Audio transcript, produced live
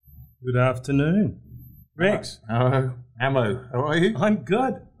Good afternoon. Rex. Hello, Ammo. How are you? I'm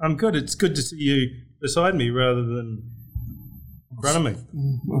good. It's good to see you beside me rather than in front of me.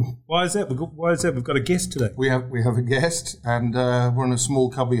 Why is that? We've got a guest today. We have a guest, and we're in a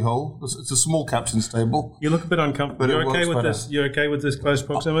small cubby hole. It's a small captain's table. You look a bit uncomfortable. But You're okay with this? You're okay with this close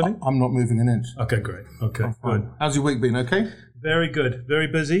proximity? I'm not moving an inch. Okay, great. Okay, good. How's your week been? Okay. Very good. Very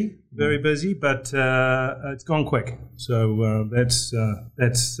busy, but it's gone quick. So that's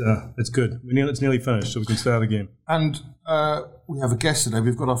good. It's nearly finished, so we can start again. And we have a guest today.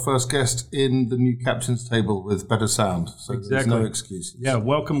 We've got our first guest in the new captain's table with better sound. So There's no excuses. Yeah,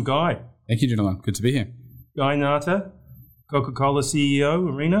 welcome, Guy. Thank you, gentlemen. Good to be here. Guy Ngata, Coca-Cola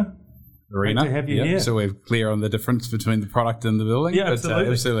CEO, Arena. Great to have you here. So we're clear on the difference between the product and the building. Yeah,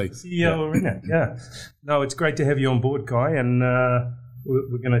 absolutely. CEO Arena, yeah. No, it's great to have you on board, Guy, and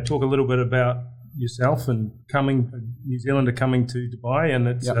we're going to talk a little bit about yourself and New Zealander coming to Dubai, and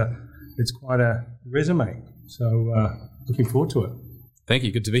it's quite a resume. So looking forward to it. Thank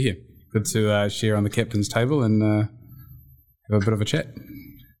you. Good to be here. Good to share on the captain's table and have a bit of a chat.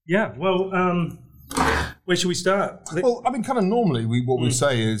 Yeah, well... where should we start? Well, I mean, kind of normally what we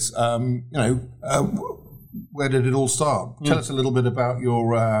say is, where did it all start? Tell us a little bit about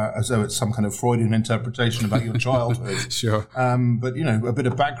your, as though it's some kind of Freudian interpretation about your childhood. Sure. But, a bit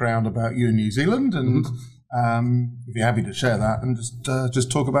of background about you in New Zealand, and if you're happy to share that, and just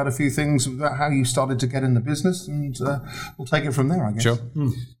talk about a few things about how you started to get in the business, and we'll take it from there, I guess. Sure. I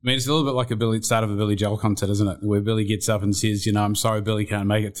mean, it's a little bit like start of a Billy Joel concert, isn't it? Where Billy gets up and says, I'm sorry Billy can't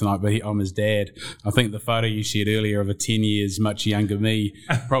make it tonight, but I'm his dad. I think the photo you shared earlier of a 10 years much younger me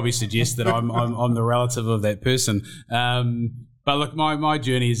probably suggests that I'm the relative of that person. But look, my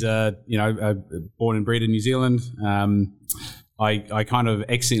journey is, born and bred in New Zealand. I kind of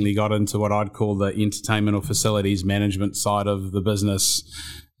accidentally got into what I'd call the entertainment or facilities management side of the business.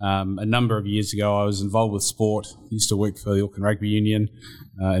 A number of years ago, I was involved with sport. Used to work for the Auckland Rugby Union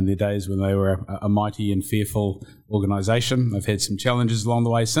in their days when they were a mighty and fearful organisation. I've had some challenges along the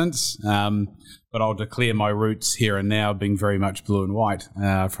way since, but I'll declare my roots here and now being very much blue and white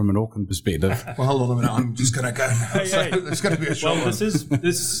from an Auckland perspective. Well, hold on a minute. I'm just going to go now. Hey. It's going to be a short one.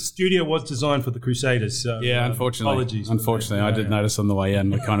 This studio was designed for the Crusaders. So, yeah, unfortunately. Apologies. Unfortunately, I did notice on the way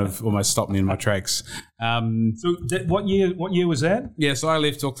in. It kind of almost stopped me in my tracks. What year was that? Yeah, so I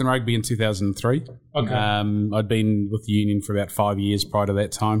left Auckland Rugby in 2003. Okay. I'd been with the union for about 5 years prior to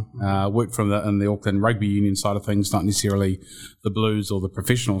that time. Worked in the Auckland Rugby Union side of things, not necessarily the Blues or the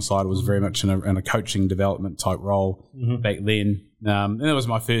professional side. It was very much in a coaching development type role back then. And that was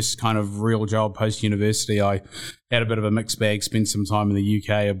my first kind of real job post-university. I had a bit of a mixed bag, spent some time in the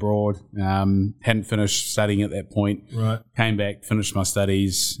UK, abroad, hadn't finished studying at that point. Right. Came back, finished my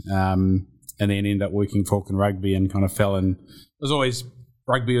studies, and then ended up working for Auckland Rugby and kind of fell in. It was always,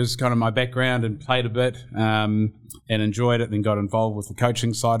 rugby was kind of my background and played a bit and enjoyed it, then got involved with the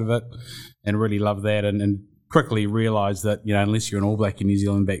coaching side of it and really loved that and quickly realised that, unless you're an All Black in New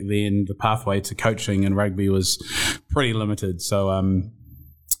Zealand back then, the pathway to coaching in rugby was pretty limited. So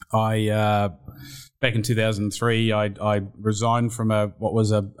back in 2003, I resigned from what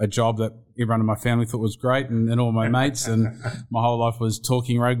was a job that everyone in my family thought was great and all my mates, and my whole life was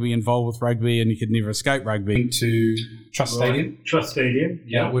talking rugby, involved with rugby, and you could never escape rugby. To Trust Stadium. Trust Stadium.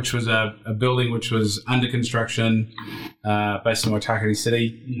 Yeah, which was a building which was under construction based in Waitakere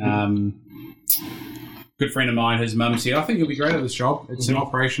City. Good friend of mine, his mum said, I think you'll be great at this job. It's an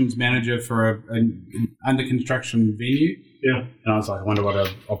operations manager for an under construction venue. Yeah. And I was like, I wonder what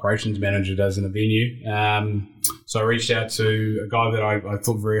an operations manager does in a venue. So I reached out to a guy that I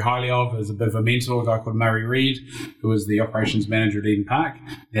thought very highly of as a bit of a mentor, a guy called Murray Reid, who was the operations manager at Eden Park.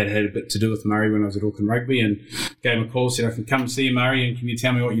 Had a bit to do with Murray when I was at Auckland Rugby, and gave him a call, said, I can come and see you, Murray, and can you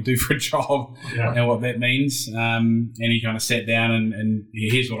tell me what you do for a job and what that means? And he kind of sat down and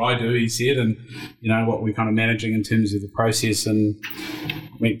here's what I do, he said, and what we're kind of managing in terms of the process, and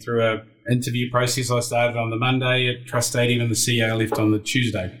went through a interview process. I started on the Monday at Trust Stadium, and the CEO left on the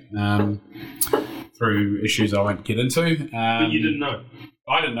Tuesday through issues I won't get into. But you didn't know?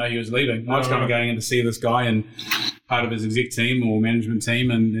 I didn't know he was leaving. I was kind of going in to see this guy and part of his exec team or management team,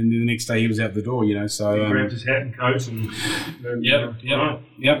 and then the next day he was out the door, So he grabbed his hat and coat and...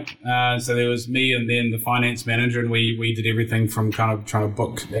 Yep. So there was me and then the finance manager, and we did everything from kind of trying to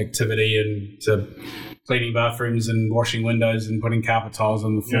book activity and to cleaning bathrooms and washing windows and putting carpet tiles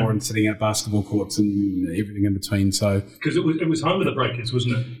on the floor and setting up basketball courts and everything in between. So because it was home of the Breakers,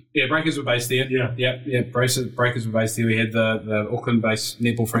 wasn't it? Yeah, Breakers were based there. Yeah. Breakers were based there. We had the Auckland-based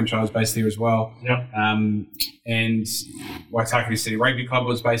netball franchise based there as well. Yeah. And Waitakere City Rugby Club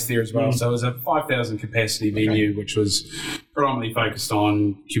was based there as well. So it was a 5,000 capacity venue, which was predominantly focused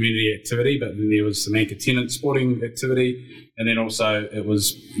on community activity, but then there was some anchor tenant sporting activity, and then also it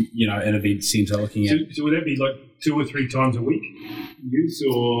was, an event centre looking at. So would that be like 2 or 3 times a week use,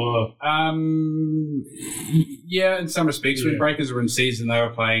 or? Yeah, in some respects. When Breakers were in season, they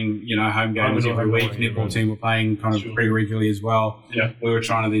were playing, home games every week. Netball team were playing kind of pretty regularly as well. Yeah. We were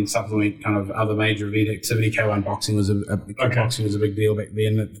trying to then supplement kind of other major event activity. K1 boxing was kickboxing was a big deal back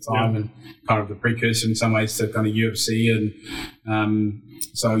then at the time, and kind of the precursor in some ways to kind of UFC. And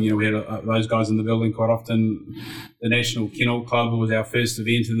so, we had those guys in the building quite often. The National Kennel Club was our first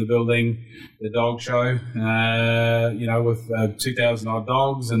event in the building. The dog show, with 2,000 odd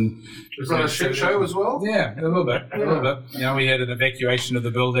dogs. And was that a shit show as well? Yeah, a little bit. We had an evacuation of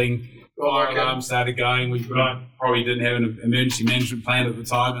the building. Fire alarm started going. We probably didn't have an emergency management plan at the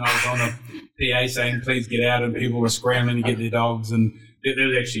time, and I was on the PA saying, please get out, and people were scrambling to get their dogs, and there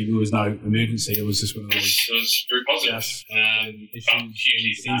was no emergency. It was just one of those. It was very positive.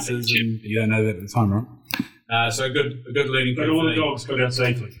 Issues, sensors, and you don't know that at the time, right? So a good learning curve. But all the dogs got out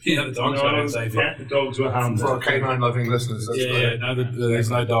safely. Yeah, the dogs got out safely. The dogs were harmless. For our canine loving listeners. There's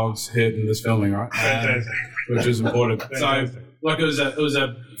no dogs hurt in this filming, right? Which is important. So,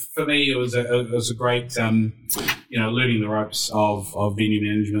 for me, it was a great, learning the ropes of venue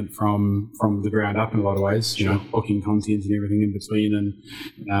management from the ground up in a lot of ways. Booking content and everything in between,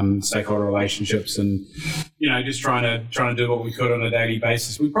 and stakeholder relationships, and just trying to do what we could on a daily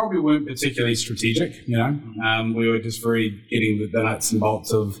basis. We probably weren't particularly strategic. We were just very getting the nuts and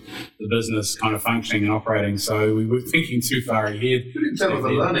bolts of the business kind of functioning and operating. So we were thinking too far ahead. You can tell with the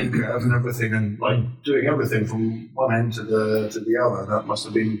learning curve and everything, and doing everything from one end to the other. That must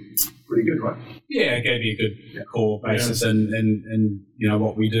have been pretty good, right? Yeah, it gave you a good core basis, and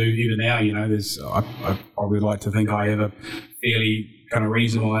what we do even now. I probably like to think I have a fairly kind of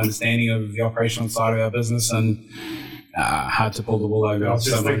reasonable understanding of the operational side of our business, and hard to pull the wool over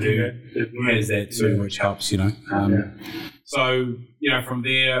someone who has that too, which helps. So from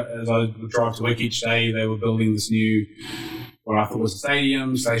there, as I would drive to work each day, they were building this new, what I thought was a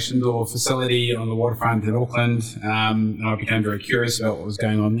stadium/indoor facility on the waterfront in Auckland, and I became very curious about what was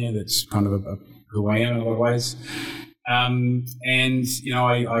going on there. That's kind of who I am in a lot of ways. And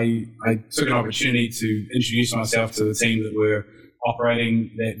I took an opportunity to introduce myself to the team that were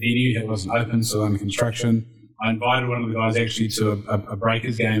operating that venue. It wasn't open, so under construction. I invited one of the guys actually to a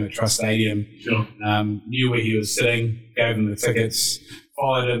Breakers game at Trust Stadium. Sure. Knew where he was sitting, gave him the tickets,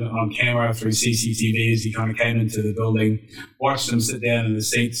 followed him on camera through CCTV as he kind of came into the building, watched him sit down in the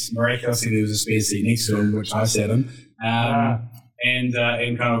seats. Miraculously, there was a spare seat next to him, which I sat in. And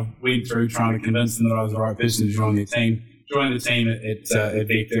kind of went through trying to convince them that I was the right person to join their team. Joined the team at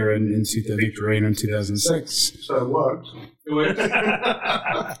Vector in the Vector Arena in 2006. So it worked. It worked.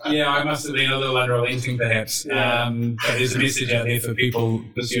 Yeah, I must have been a little unrelenting perhaps. But there's a message out there for people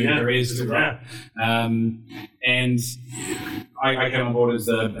pursuing careers as well. And I came on board as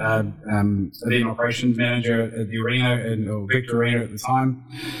the event operations manager at the arena, or Vector Arena at the time.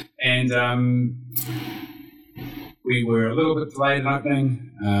 And we were a little bit delayed in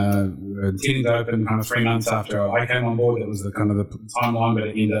opening. We were intending to open kind of 3 months after I came on board. That was the kind of the timeline, but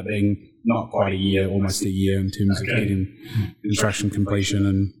it ended up being not quite a year, almost a year in terms of getting construction completion.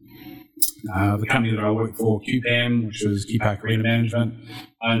 And the company that I worked for, QPAM, which was Key Park Arena Management,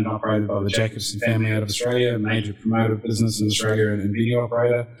 owned and operated by the Jacobson family out of Australia, a major promoter business in Australia and video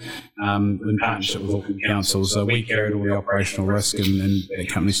operator, in partnership with Auckland Council. So we carried all the operational risk, and that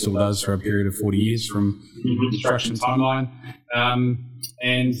company still does for a period of 40 years from construction timeline.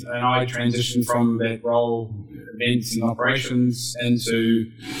 And I transitioned from that role, events and operations,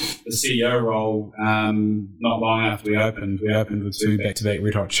 into the CEO role not long after we opened. We opened with 2 back-to-back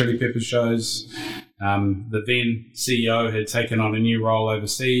Red Hot Chili Peppers shows. The then CEO had taken on a new role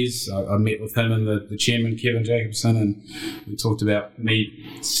overseas. I met with him and the chairman, Kevin Jacobson, and we talked about me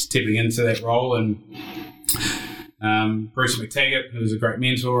stepping into that role. And Bruce McTaggart, who was a great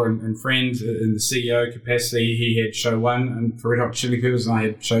mentor and friend in the CEO capacity, he had show 1 and for Red Hot Chili Peppers, and I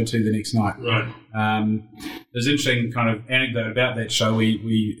had show 2 the next night. Right. There's an interesting kind of anecdote about that show. We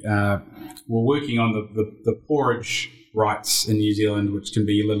were working on the porridge rights in New Zealand, which can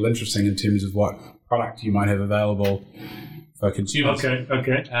be a little interesting in terms of what product you might have available for consumers.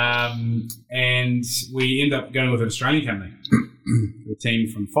 Okay. And we end up going with an Australian company. the team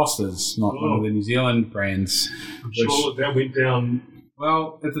from Foster's, not one of the New Zealand brands. I'm sure that went down.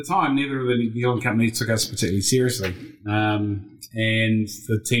 Well, at the time, neither of the New Zealand companies took us particularly seriously. And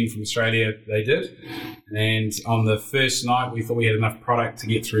the team from Australia, they did. And on the first night, we thought we had enough product to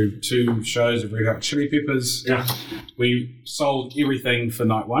get through 2 shows of Red Hot Chili Peppers. Yeah. We sold everything for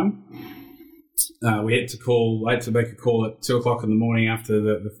night 1. I had to make a call at 2 o'clock in the morning after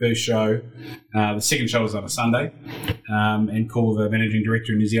the first show. The second show was on a Sunday, and call the managing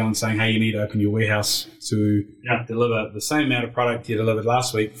director in New Zealand saying, hey, you need to open your warehouse to deliver the same amount of product you delivered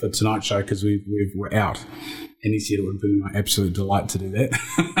last week for tonight's show because we're out. And he said it would be my absolute delight to do that.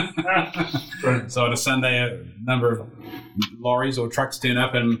 So on a Sunday, a number of lorries or trucks turned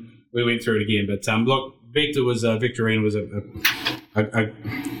up and we went through it again. But look, Victor Arena was a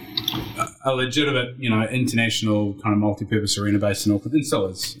legitimate, international kind of multi-purpose arena based in Auckland, and still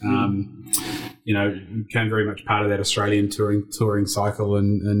is. Became very much part of that Australian touring cycle,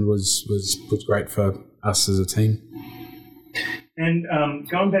 and was great for us as a team. And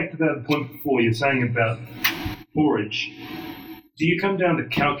going back to the point before, you're saying about forage. Do you come down to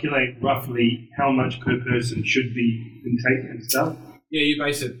calculate roughly how much per person should be intake and stuff? Yeah, you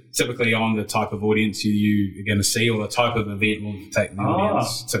base it typically on the type of audience you're going to see, or the type of event will take the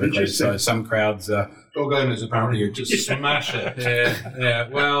audience typically. So some crowds dog owners apparently just smash it. Yeah.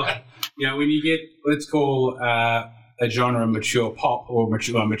 Well, when you get, let's call a genre mature pop or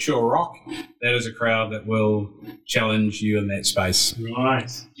mature rock, that is a crowd that will challenge you in that space.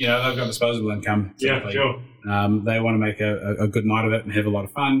 Right. They've got disposable income. Typically. Yeah, sure. They want to make a good night of it and have a lot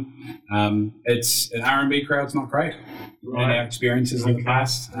of fun. It's an R&B crowd's not great in our experiences in the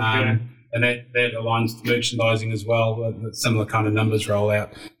past. And that aligns to merchandising as well. Similar kind of numbers roll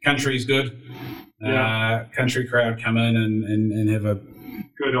out. Country's good. Country crowd come in and have a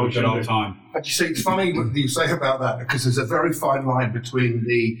good old time. And you see, it's funny what you say about that, because there's a very fine line between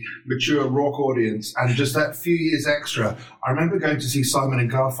the mature rock audience and just that few years extra. I remember going to see Simon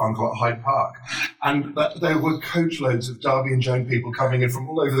and Garfunkel at Hyde Park, and there were coachloads of Derby and Joan people coming in from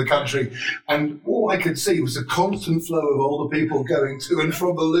all over the country, and all I could see was a constant flow of older people going to and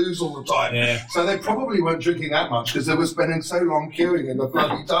from the loos all the time. Yeah. So they probably weren't drinking that much because they were spending so long queuing in the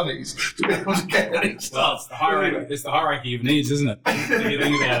bloody dunnies to be able to get any stuff. Well, it's the hierarchy of needs, isn't it? If you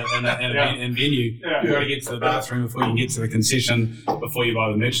think about it in venue. Yeah. You've got to get to the bathroom before you can get to the concession, before you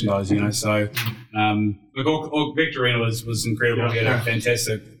buy the merchandise, So, look, Victor Arena was incredible. We had a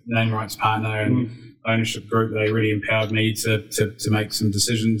fantastic name rights partner and ownership group. They really empowered me to make some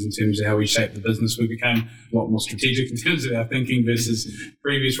decisions in terms of how we shaped the business. We became a lot more strategic in terms of our thinking versus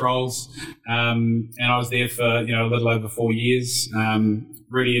previous roles. And I was there for, a little over 4 years.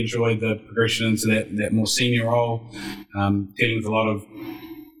 Really enjoyed the progression into that more senior role, dealing with a lot of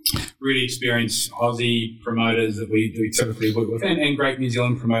really experienced Aussie promoters that we typically work with, and great New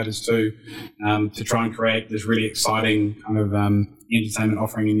Zealand promoters too, to try and create this really exciting kind of entertainment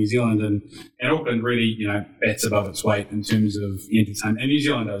offering in New Zealand. And Auckland really, bats above its weight in terms of entertainment, and New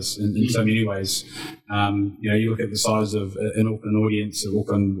Zealand does in so many ways. You look at the size of an Auckland audience.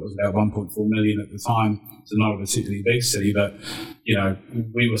 Auckland was about 1.4 million at the time, so not a particularly big city, but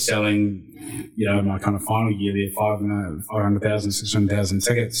we were selling, my kind of final year there, 500,000, 600,000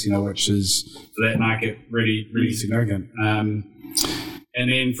 tickets, which is for that market really, really significant. And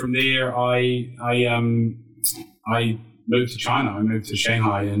then from there, I moved to China. I moved to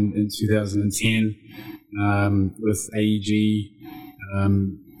Shanghai in 2010 with AEG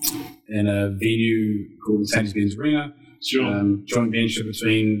in a venue called Mercedes-Benz Arena. Sure. Joint venture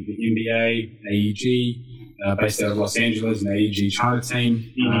between the NBA, AEG, based out of Los Angeles, and AEG China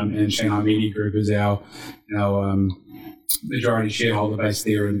team, and Shanghai Media Group is our majority shareholder based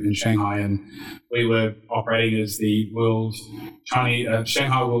there in Shanghai, and we were operating as the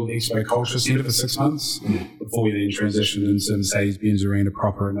Shanghai World Expo Culture Centre for 6 months before we then transitioned into Mercedes-Benz Arena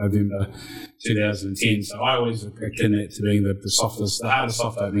proper in November 2010. So I always akin that to being the hardest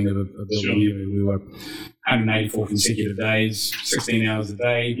soft opening of a building ever. We were 184 consecutive days, 16 hours a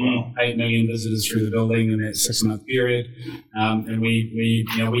day, 8 million visitors through the building in that 6-month period, and we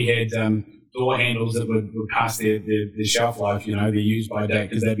had door handles that would pass their shelf life, their use by date,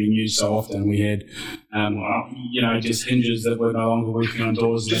 because they'd been used so often. We had, just hinges that were no longer working on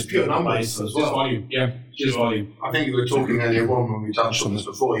doors. Just pure numbers as well. Just volume, just volume. I think you were talking earlier on when we touched on this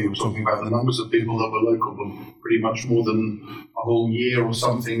before, you were talking about the numbers of people that were local, but pretty much more than a whole year or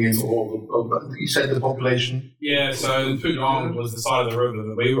something in all. You said the population? Yeah, so Pudong was the side of the river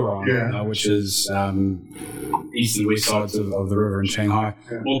that we were on, which is east and west sides of the river in Shanghai.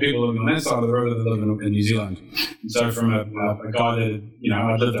 More people living on that side of the river than live in New Zealand. And so from a guy that,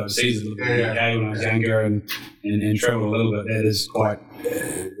 I lived overseas, I lived in the UK when I was younger and travelled a little bit, that is quite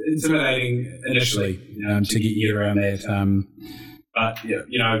intimidating initially to get your head around that. But,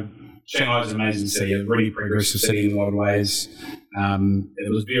 Shanghai is an amazing city, a really progressive city in a lot of ways. It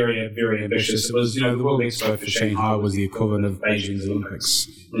was very, very ambitious. It was, the World Expo for Shanghai was the equivalent of Beijing's Olympics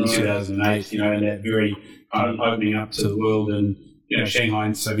in 2008, and that very kind of opening up to the world. And, Shanghai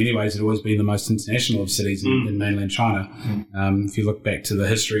in so many ways had always been the most international of cities in mainland China. If you look back to the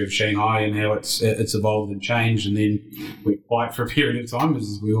history of Shanghai and how it's evolved and changed, and then went quiet for a period of time,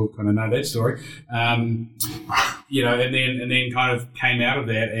 as we all kind of know that story. And then kind of came out of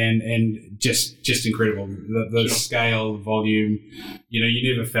that and just incredible. The scale, the volume,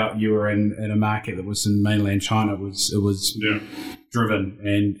 you never felt you were in a market that was in mainland China. It was driven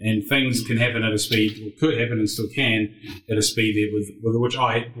and things can happen at a speed, or could happen and still can, at a speed there with which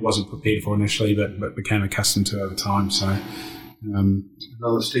I wasn't prepared for initially, but became accustomed to over time. So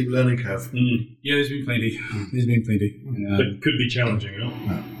another steep learning curve. Yeah, there's been plenty. But could be challenging,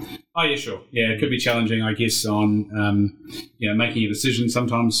 Oh, yeah, sure. Yeah, it could be challenging, I guess, on making a decision.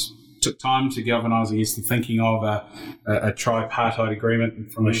 Sometimes took time to galvanise, I guess, the thinking of a tripartite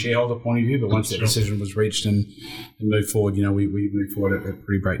agreement from a shareholder point of view. But once that decision was reached and moved forward, we moved forward at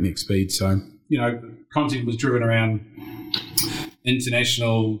pretty breakneck speed. So, content was driven around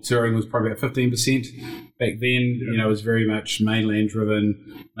international touring was probably about 15% back then. It was very much mainland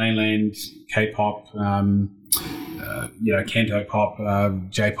driven, mainland K-pop, Canto pop,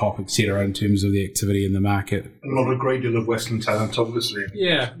 J-pop, etc. in terms of the activity in the market. And not a great deal of Western talent, obviously.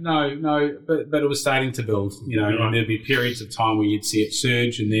 Yeah, no, but it was starting to build. And there'd be periods of time where you'd see it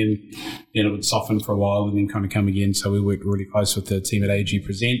surge, and then it would soften for a while, and then kind of come again. So we worked really close with the team at AG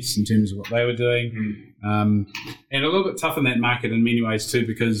Presents in terms of what they were doing. And a little bit tough in that market in many ways too,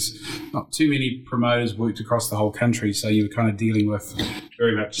 because not too many promoters worked across the whole country, so you were kind of dealing with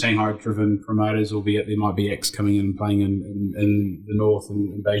very much Shanghai-driven promoters, albeit there might be acts coming in and playing in the north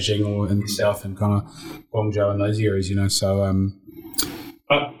and in Beijing, or in the south and kind of Guangzhou and those areas, So,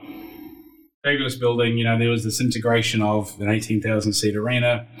 but fabulous building. There was this integration of an 18,000-seat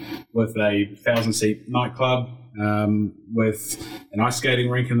arena with a 1,000-seat nightclub, with an ice skating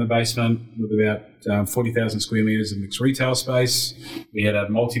rink in the basement, with about 40,000 square metres of mixed retail space. We had a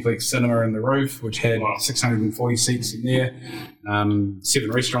multiplex cinema in the roof, which had 640 seats in there,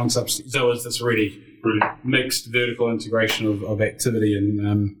 7 restaurants upstairs. So it was this really mixed vertical integration of activity.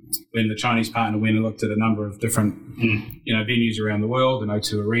 And when the Chinese partner went and looked at a number of different venues around the world, and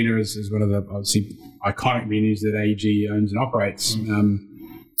O2 Arena is one of the obviously iconic venues that AEG owns and operates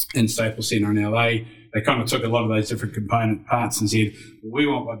in Staples Center in LA. They kind of took a lot of those different component parts and said, well, we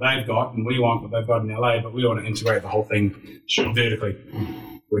want what they've got and we want what they've got in LA, but we want to integrate the whole thing vertically,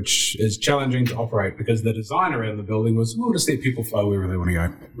 which is challenging to operate because the design around the building was, we'll just let people flow wherever they want to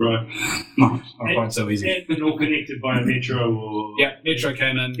go. Right. Not quite so easy. And all connected by a metro or... Yeah, metro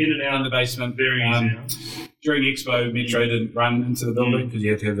came in and out in the basement. Very easy. During Expo, Metro didn't run into the building because you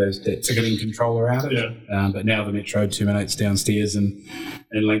had to have that ticketing control around it. Yeah. But now the Metro terminates downstairs and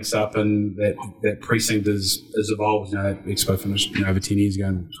links up, and that precinct is evolved. That Expo finished over 10 years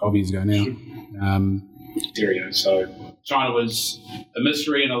ago, 12 years ago now. There you go. So China was a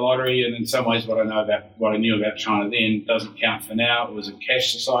mystery and a lottery, and in some ways what I knew about China then doesn't count for now. It was a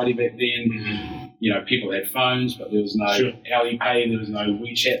cash society back then. People had phones, but there was no Alipay, there was no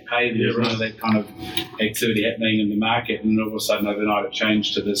WeChat Pay, there was none of that kind of activity happening in the market. And all of a sudden overnight it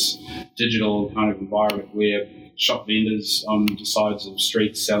changed to this digital kind of environment where shop vendors on the sides of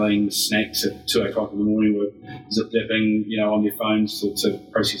streets selling snacks at 2 o'clock in the morning were zip-dipping, on their phones to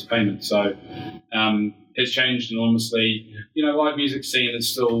process payments. So has changed enormously. Live music scene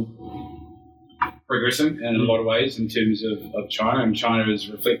is still progressing in a lot of ways in terms of China, and China is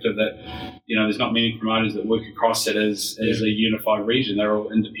reflective that there's not many promoters that work across it as a unified region. They're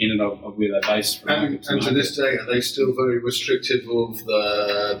all independent of where they're based. And to this day, are they still very restrictive of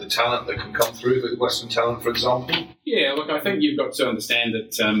the talent that can come through, the Western talent, for example? Yeah, look, I think you've got to understand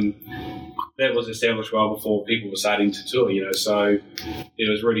that that was established well before people were starting to tour, so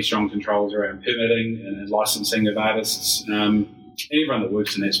there was really strong controls around permitting and licensing of artists. Everyone that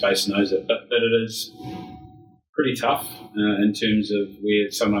works in that space knows it, but it is pretty tough in terms of where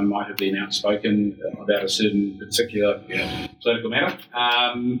someone might have been outspoken about a certain particular political matter.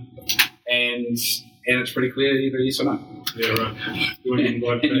 And it's pretty clear either yes or no. Yeah, right.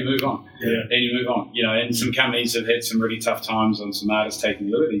 And you move on. Yeah. And you move on. You know, and some companies have had some really tough times on some artists taking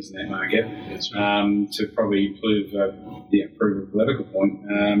liberties in that market to probably prove a political point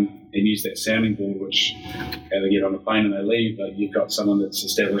and use that sounding board, which they get on a plane and they leave, but you've got someone that's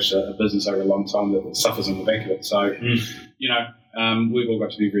established a business over a long time that suffers on the back of it. So, you know, we've all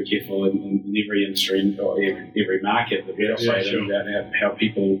got to be very careful in every industry or every market that we operate in about how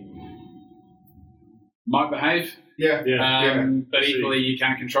people might behave. But equally, you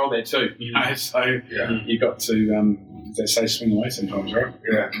can't control that too. You know, so you've got to, as they say, swing away sometimes, right?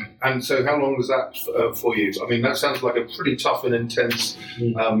 Yeah. And so, how long was that for you? I mean, that sounds like a pretty tough and intense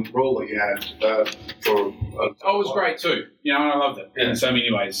role that you had for. It was great too. You know, and I loved it in so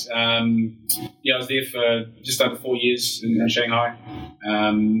many ways. I was there for just over 4 years in Shanghai,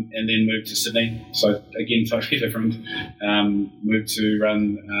 and then moved to Sydney. So again, totally different. Moved to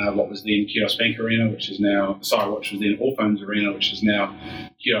run what was then Kiosk Bank Arena, which was then Allphones Arena, which is now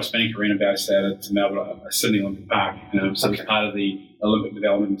Kiosk Bank Arena, based out of Melbourne, Sydney Olympic Park. So it was part of the Olympic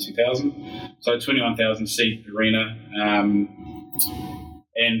development in 2000. So 21,000 seat arena.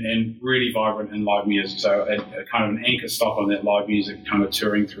 And really vibrant and live music. So a kind of an anchor stop on that live music kind of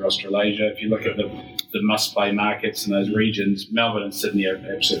touring through Australasia. If you look at the must-play markets in those regions, Melbourne and Sydney are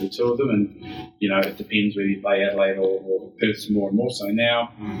absolutely two of them. And, you know, it depends whether you play Adelaide or Perth more and more so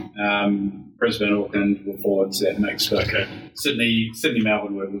now. Brisbane, Auckland will fall into that mix. But Sydney,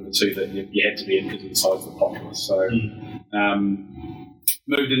 Melbourne were the two that you had to be in because of the size of the populace. So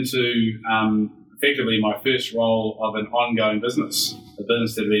moved into effectively my first role of an ongoing business, a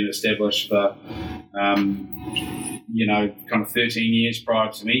business that had been established for, kind of 13 years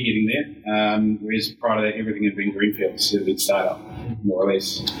prior to me getting there, whereas prior to that everything had been greenfield, so it had been startup, more or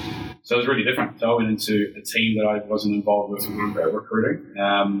less. So it was really different. So I went into a team that I wasn't involved with recruiting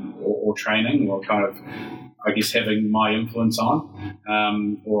or training or kind of, I guess, having my influence on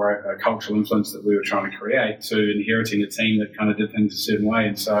or a cultural influence that we were trying to create, to inheriting a team that kind of did things a certain way.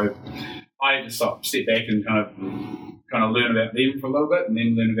 And so I had to step back and kind of learn about them for a little bit, and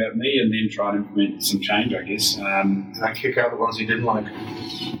then learn about me, and then try and implement some change, I guess. And kick out the ones you didn't like.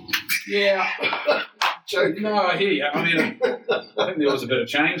 Yeah. No, I hear you. I mean, I think there was a bit of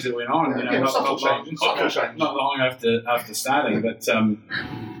change that went on. Not long after starting, but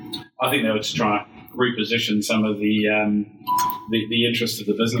I think they were just trying to reposition some of the interest of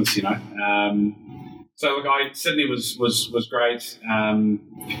the business. So look, Sydney was great.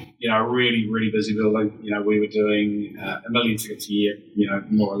 Really, really busy building. We were doing 1 million tickets a year.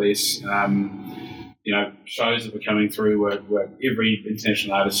 More or less. Shows that were coming through were every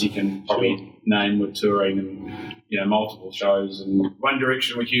international artist you can probably name were touring, and multiple shows. And One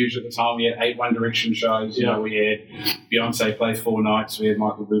Direction were huge at the time. We had 8 One Direction shows. We had Beyonce play 4 nights. We had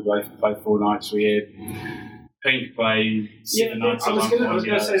Michael Bublé play 4 nights. We had Pink play 7 nights. I was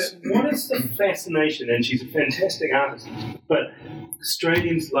going to say, what is the fascination? And she's a fantastic artist, but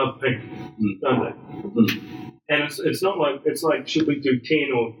Australians love Pink, don't they? And it's not like, it's like, should we do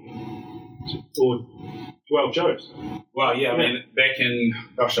 10 or 12 shows? Well, I mean, back in,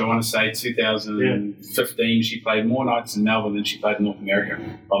 I want to say 2015, she played more nights in Melbourne than she played in North America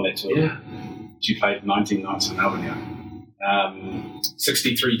on that tour. Yeah. She played 19 nights in Melbourne,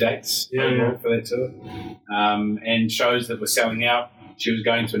 63 dates for that tour. And shows that were selling out. She was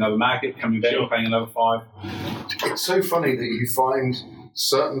going to another market, coming back, playing another 5. It's so funny that you find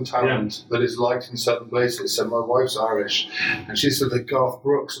certain talent that is liked in certain places. So my wife's Irish, and she said that Garth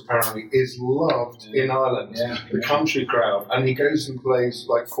Brooks apparently is loved in Ireland, the country crowd, and he goes and plays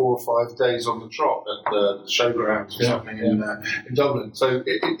like 4 or 5 days on the trot at the showgrounds or something in Dublin. So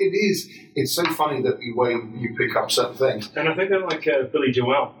it's so funny that the way you pick up certain things. And I think they're like Billy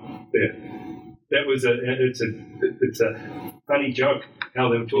Joel there. That was it's a funny joke how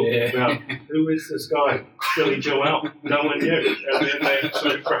they were talking about who is this guy, Billy Joel. No one knew, and then they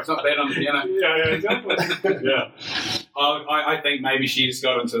sort of it's not bad on the piano. Yeah, exactly. I think maybe she just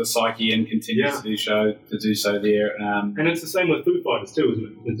got into the psyche and continues to do so there. And it's the same with Foo Fighters too,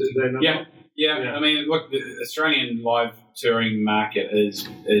 isn't it? Yeah. I mean, look, the Australian live touring market is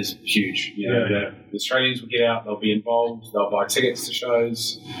huge. The Australians will get out, they'll be involved, they'll buy tickets to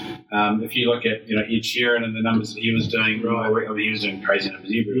shows. If you look at Ed Sheeran and the numbers that he was doing, he was doing crazy numbers.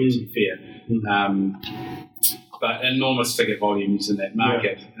 Everybody was fair. But enormous ticket volumes in that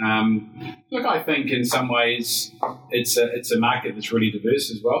market. Look, I think in some ways it's a market that's really diverse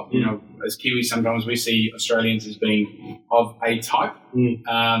as well. As Kiwis, sometimes we see Australians as being of a type,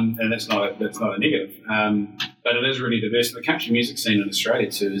 and that's not a negative. but it is really diverse. The country music scene in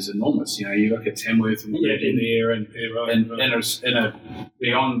Australia too is enormous. You know, you look at Tamworth and there, and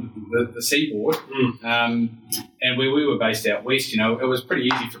beyond the seaboard, and where we were based out west, you know, it was pretty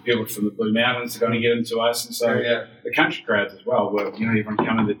easy for people from the Blue Mountains to kind of get into us, and so the country crowds as well were, you know, everyone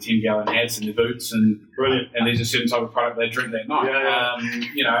coming with 10-gallon hats and their boots, and there's a certain type of product they drink that night.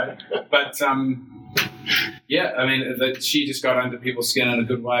 You know, but. I mean, she just got under people's skin in a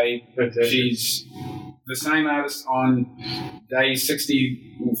good way. She's the same artist on day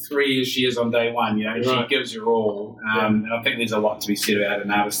 63 as she is on day one. You know, she gives her all. And I think there's a lot to be said about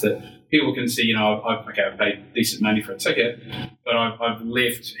an artist that people can see, you know, I've paid decent money for a ticket, but I've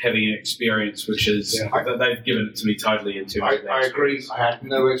left having an experience which is, they've given it to me totally in terms of that. I agree. I had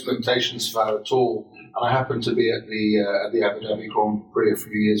no expectations for her at all. And I happened to be at the Abu Dhabi Grand Prix a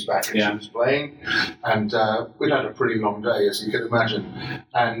few years back, and she was playing, and we'd had a pretty long day, as you can imagine,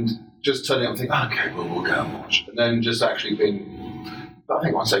 and just turning up and thinking, okay, well, we'll go and watch. And then just actually being, I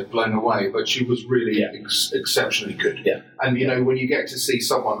think I'd say blown away, but she was really exceptionally good. Yeah. And, you know, when you get to see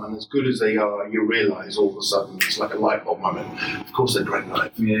someone, and as good as they are, you realise all of a sudden it's like a light bulb moment. Of course they're great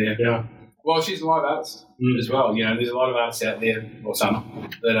live. Yeah. Well, she's a live artist as well. You know, there's a lot of artists out there, or some,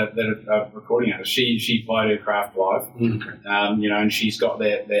 that are recording artists. She applied her craft live, you know, and she's got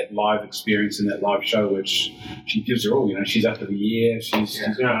that live experience and that live show, which she gives her all. You know, she's up to the ear, she's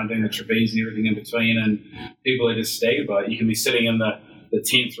kind of doing the trapeze and everything in between, and people are just staggered by it. You can be sitting in the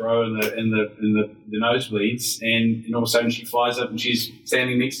 10th row in the nosebleeds, and all of a sudden she flies up and she's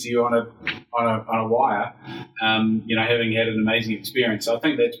standing next to you on a wire, you know, having had an amazing experience. So I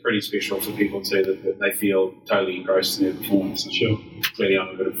think that's pretty special for people too, that they feel totally engrossed in their performance. Sure, clearly I'm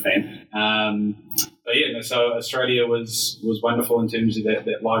a bit of a fan. But yeah, so Australia was wonderful in terms of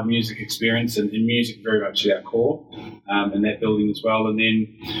that live music experience, and music very much at our core, in that building as well. And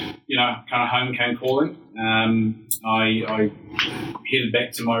then, you know, kind of home came calling. I headed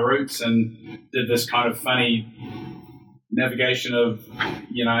back to my roots and did this kind of funny navigation of,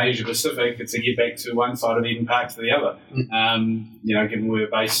 you know, Asia Pacific to get back to one side of Eden Park to the other. You know, given we were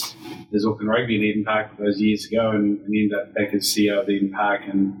based as Auckland Rugby in Eden Park those years ago, and ended up back as CEO of Eden Park,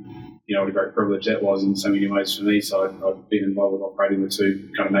 and you know what a great privilege that was in so many ways for me. So I've been involved with operating the two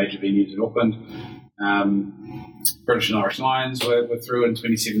kind of major venues in Auckland. British and Irish Lions were through in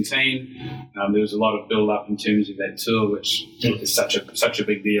 2017. There was a lot of build-up in terms of that tour, which is such a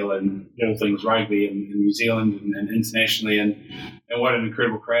big deal in all things rugby in New Zealand and internationally, and what an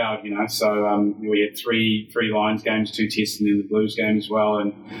incredible crowd, you know. So we had three Lions games, 2 tests, and then the Blues game as well.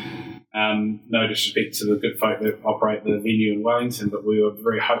 And no disrespect to the good folk that operate the venue in Wellington, but we were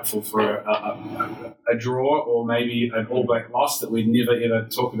very hopeful for a draw, or maybe an All Black loss that we'd never ever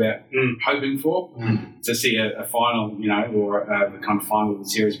talk about hoping for, to see a final, you know, or the kind of final of the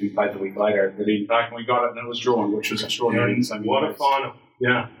series we played the week later at Eden Park, and we got it, and it was drawn, which was extraordinary in so many ways. What a final!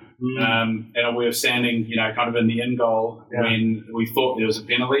 Yeah. And we were standing, you know, kind of in the end goal when we thought there was a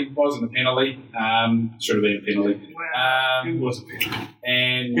penalty. It wasn't a penalty. Should have been a penalty. It was a penalty.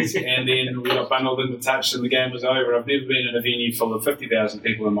 And then we got bundled into touch, and the game was over. I've never been in a venue full of 50,000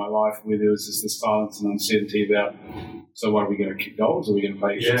 people in my life where there was just this silence and uncertainty about, so what, are we going to kick goals? Are we going to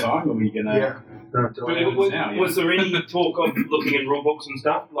play extra time? Are we going to... Was there any talk of looking in rule books and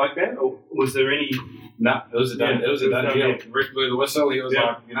stuff like that, or was there any? No, it was a done deal. Rick blew the whistle. He was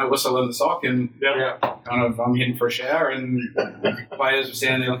like, you know, whistle in the sock, and kind of, I'm heading for a shower, and players were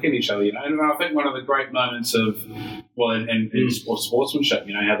standing there looking at each other, you know. And I think one of the great moments of, well, in sportsmanship,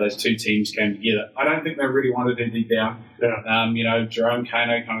 you know, how those two teams came together. I don't think they really wanted to deep down. You know, Jerome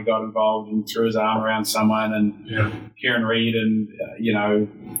Kano kind of got involved and threw his arm around someone, and Kieran Reid and, you know,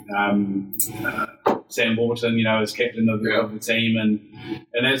 Sam Borton, you know, as captain of the team, and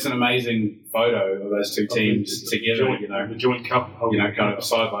that's an amazing photo of those two teams together, you know. The joint cup. You know, kind of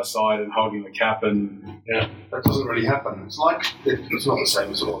side by side and holding the cup, and... Yeah, that doesn't really happen. It's like, it's not the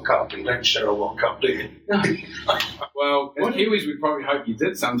same as a World Cup. You don't share a World Cup, do you? Well, as Kiwis, we probably hope you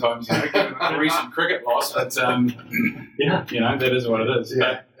did sometimes, you know, given a recent cricket loss, but, you know, that is what it is.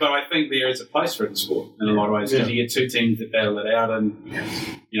 Yeah. But I think there is a place for it in sport in a lot of ways, because you get two teams that battle it out, and,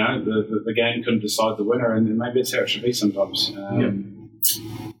 you know, the game couldn't decide the winner, and maybe that's how it should be sometimes.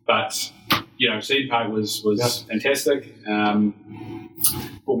 But, you know, Eden Park was fantastic.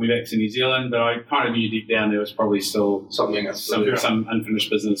 Brought me back to New Zealand, but I kind of knew deep down there was probably still some unfinished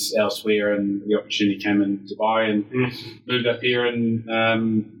business elsewhere, and the opportunity came in Dubai, and moved up here in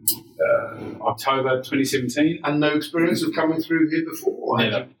October 2017. And no experience of coming through here before?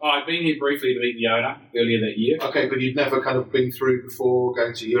 Never. I'd been here briefly to meet the owner earlier that year. Okay, but you'd never kind of been through before,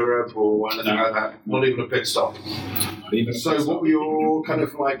 going to Europe or anything like that? Not even a pit stop? Not even So what were your kind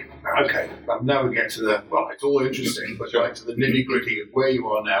of like, okay, now we get to the, well, it's all interesting, but like to the nitty gritty of where you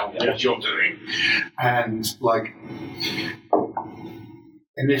are now, what you're doing, and like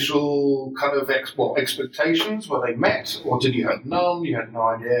initial kind of expectations, were they met, or did you have none? You had no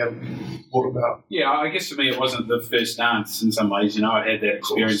idea? What about? Yeah, I guess for me it wasn't the first dance in some ways. You know, I'd had that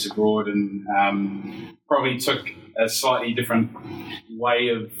experience abroad and probably took a slightly different way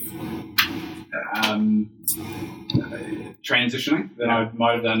of transitioning than I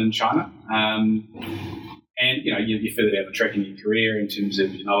might have done in China. And, you know, you're further down the track in your career in terms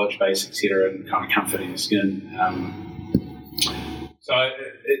of your knowledge base, etc., and kind of comfort in your skin. So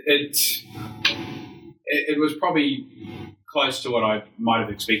it was probably close to what I might have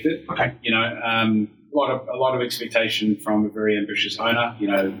expected. Okay. You know, a lot of expectation from a very ambitious owner. You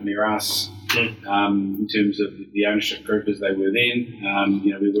know, Miras, in terms of the ownership group as they were then.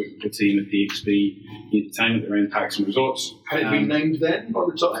 You know, we worked with the team at DXB Entertainment that ran Parks and Resorts. Had it been named then by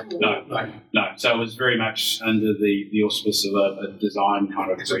the time? No. So it was very much under the auspice of a design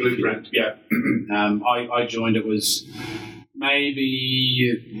kind of. It's a blueprint. Yeah. I joined. It was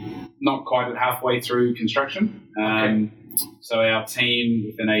maybe not quite at halfway through construction. So our team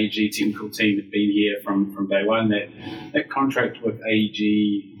within AEG, technical team, had been here from day one. That contract with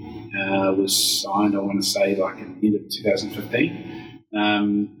AEG was signed, I want to say, like at the end of 2015.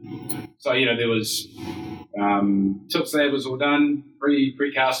 So, you know, there was tip slab was all done,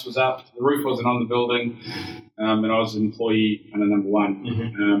 precast was up, the roof wasn't on the building, and I was employee kind of number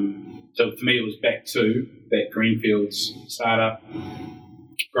one. So for me, it was back to that greenfields startup,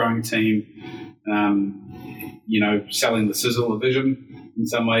 growing team, you know, selling the sizzle of vision in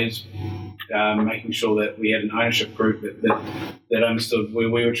some ways, making sure that we had an ownership group that understood where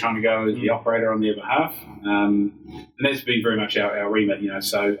we were trying to go as the operator on their behalf. And that's been very much our remit, you know.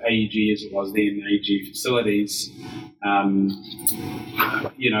 So AEG, as it was then, AEG Facilities,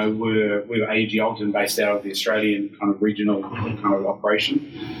 you know, we were AEG Auckland, based out of the Australian kind of regional kind of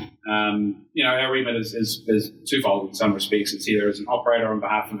operation. You know, our remit is twofold in some respects. It's either as an operator on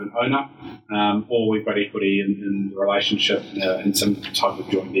behalf of an owner, or we've got equity in the relationship in some type of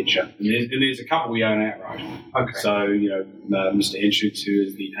joint venture. And there's a couple we own outright. Okay. So, you know, Mr. Enschutz, who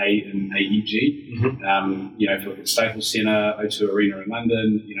is the A in AEG, you know, if you look at Staples Centre, O2 Arena in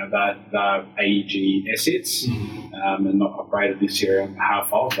London, you know, they're AEG assets and not operated necessarily on behalf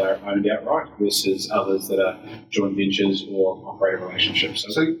of, they're owned outright, versus others that are joint ventures or operator relationships.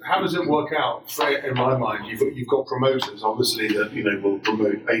 So how does it work out? In my mind, you've got promoters, obviously, that, you know, will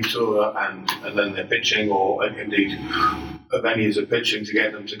promote a tour and then they're pitching, or indeed venues are pitching to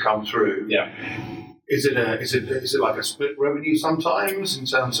get them to come through. Yeah. Is it like a split revenue sometimes in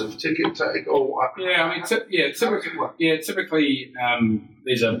terms of ticket take, or? Yeah, I mean, typically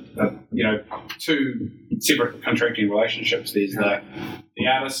there's you know, two separate contracting relationships. There's the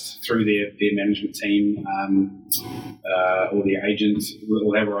artist through their management team, or their agent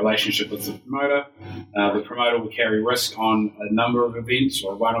will have a relationship with the promoter. The promoter will carry risk on a number of events,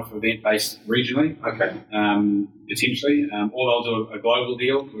 or a one-off event based regionally. Okay. Potentially, or they'll do a global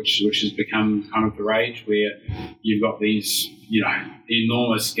deal, which has become kind of the rage, where you've got these, you know,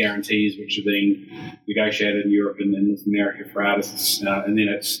 enormous guarantees which are being negotiated in Europe and in North America for artists, and then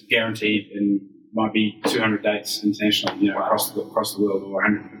it's guaranteed in might be 200 dates internationally, you know, across the world, or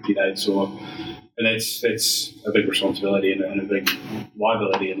 150 dates, and that's a big responsibility and a big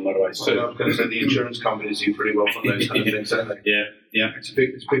liability in a lot of ways too. I was going to say the insurance companies do pretty well for those kind of things, don't they? Yeah. It's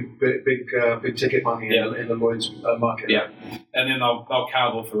big ticket money in the Lloyd's market. Yeah, and then they'll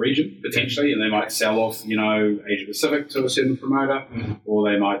carve off a region potentially, and they might sell off, you know, Asia Pacific to a certain promoter, or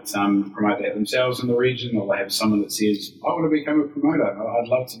they might promote that themselves in the region, or they have someone that says, I want to become a promoter. I'd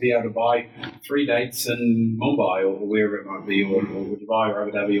love to be able to buy 3 dates in Mumbai or wherever it might be, or Dubai or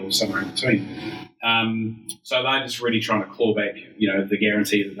Abu Dhabi or somewhere in between. So they're just really trying to claw back, you know, the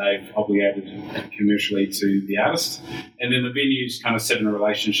guarantee that they've obligated commercially to the artist, and then the venues kind of sit in a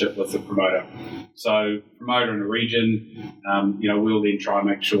relationship with the promoter. So promoter in a region, you know, we'll then try and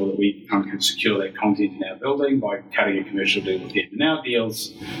make sure that we kind of can secure that content in our building by cutting a commercial deal with them. And our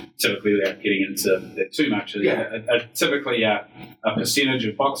deals, typically without getting into that too much, typically a percentage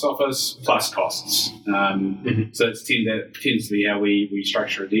of box office plus costs. So it tends to be how we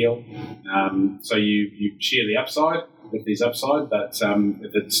structure a deal. So you share the upside if there's upside, but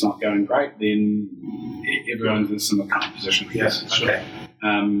if it's not going great, then everyone's in a similar kind of position. Yes, okay.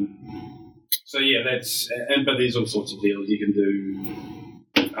 So yeah, but there's all sorts of deals you can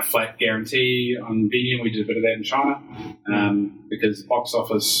do. a flat guarantee on venue. We did a bit of that in China because box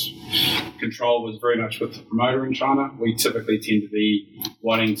office control was very much with the promoter in China. We typically tend to be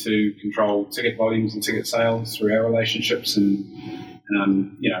wanting to control ticket volumes and ticket sales through our relationships, and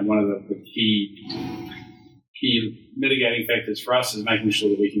one of the key mitigating factors for us is making sure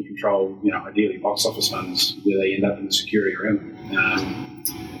that we can control, ideally box office funds where they end up in the security around them.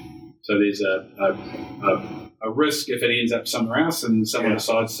 So there's a risk if it ends up somewhere else and someone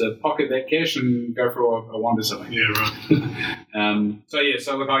decides to pocket that cash and go for a wander something. Yeah, right.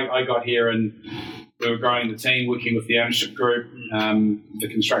 So look, I got here and we were growing the team, working with the ownership group, the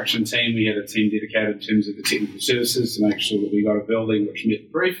construction team. We had a team dedicated in terms of the technical services to make sure that we got a building which met the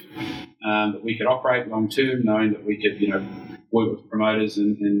brief, that we could operate long term, knowing that we could, work with promoters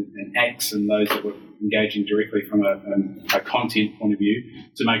and acts and those that were engaging directly from a content point of view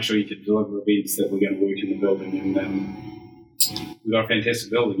to make sure you could deliver events that were going to work in the building. And we've got a fantastic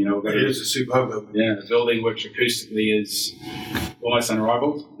building. It is a superb building. Yeah, a building which acoustically is almost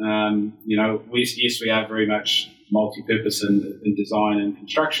unrivaled. We are very much multi-purpose in design and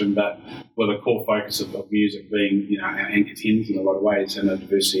construction, but with a core focus of music being, our anchor tenants in a lot of ways, and a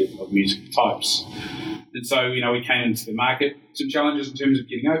diversity of music types. And so, we came into the market, some challenges in terms of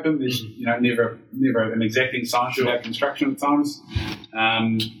getting open. There's, never an exacting science about construction at times.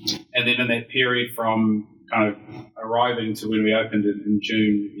 And then in that period from kind of arriving to when we opened in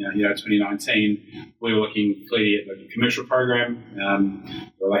June, 2019, we were looking clearly at the commercial program.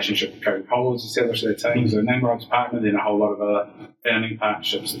 The relationship with Coca was established at that time as a name rights partner, then a whole lot of other founding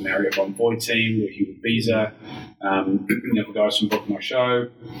partnerships, the Marriott Bonvoy team, working with Visa, the guys from Book My Show,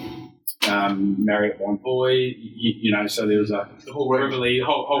 Marriott Bonvoy, so there was a whole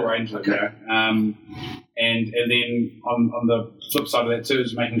range of that. And then on the flip side of that too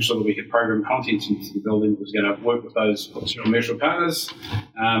is making sure that we could program content into the building that was going to work with those commercial partners,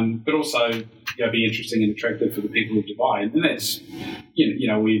 but also be interesting and attractive for the people of Dubai. And that's,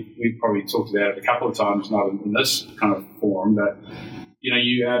 we've probably talked about it a couple of times, not in this kind of forum, but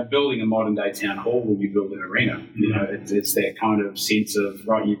you are building a modern day town hall when you build an arena. It's that kind of sense of,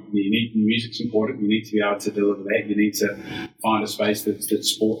 right, you need, music's important, you need to be able to deliver that, you need to find a space that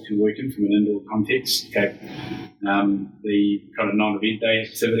sport can work in from an indoor context. Okay. The kind of non-event day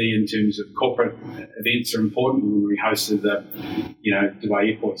activity in terms of corporate events are important. When we hosted the,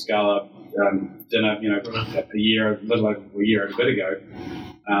 Dubai Airport Scala dinner, a little over a year and a bit ago,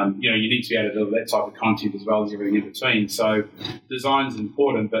 you need to be able to deliver that type of content as well as everything in between. So design's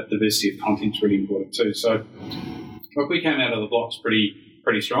important, but diversity of content's really important too. So look, we came out of the blocks pretty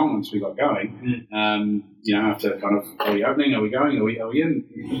strong once we got going. After kind of, are we opening? Are we going? Are we in?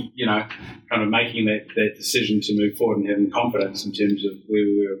 Kind of making that decision to move forward and having confidence in terms of where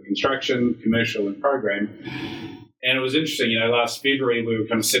we were construction, commercial, and program. And it was interesting, last February we were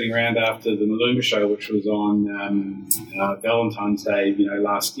kind of sitting around after the Maluma show, which was on Valentine's Day,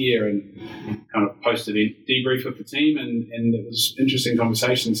 last year, and kind of post-event debrief with the team, and it was interesting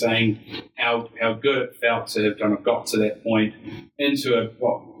conversation saying how good it felt to have kind of got to that point into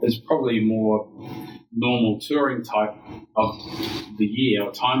what is probably more normal touring type of the year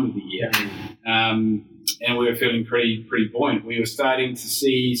or time of the year. And we were feeling pretty buoyant. We were starting to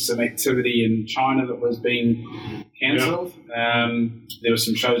see some activity in China that was being cancelled. There were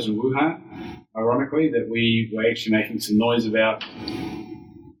some shows in Wuhan, ironically, that we were actually making some noise about.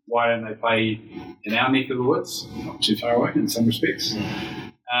 Why don't they play in our neck of the woods? Not too far away in some respects.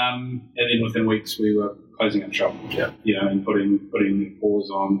 And then within weeks we were closing up shop, and putting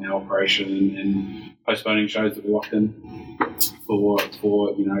pause on our operation and postponing shows that were locked in for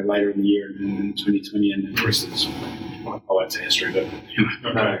later in the year in 2020 and the rest of this. I won't say history, but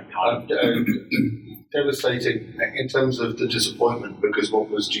devastating in terms of the disappointment because what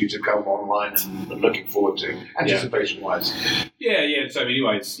was due to come online and looking forward to anticipation-wise. Yeah. So,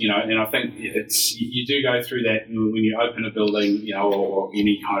 anyways, and I think it's you do go through that when you open a building, or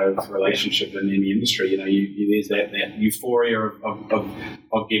any kind of relationship in any industry. There's that euphoria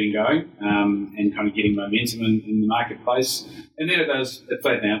of getting going and kind of getting momentum in the marketplace, and then it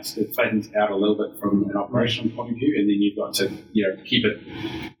flattens out a little bit from an operational point of view, and then you've got to keep it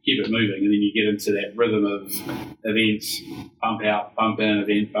moving, and then you get into that rhythm of events, bump out, bump in,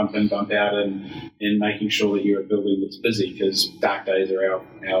 event, bump in, bump out, and making sure that you're a building that's busy because dark days are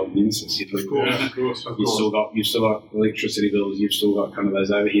our nemesis. Of course. You've still got electricity bills, you've still got kind of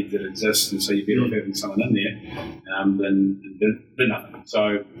those overheads that exist, and so you're better off having someone in there than nothing.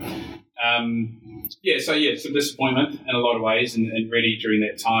 So It's a disappointment in a lot of ways, and really during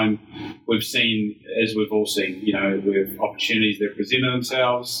that time we've seen, as we've all seen, with opportunities that presented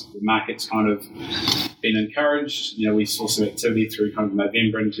themselves, the market's kind of been encouraged. We saw some activity through kind of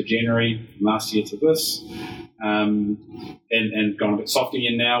November into January from last year to this, and gone a bit softer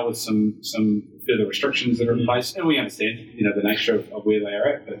again now with some further restrictions that are in place, and we understand the nature of where they are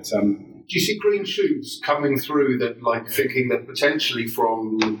at, but do you see green shoots coming through that, like, thinking that potentially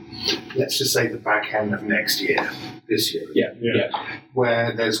from, let's just say, the back end of next year, this year,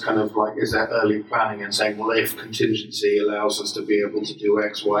 where there's kind of like, is that early planning and saying, well, if contingency allows us to be able to do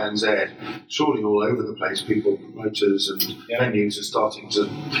X, Y, and Z, surely all over the place, people, promoters and venues are starting to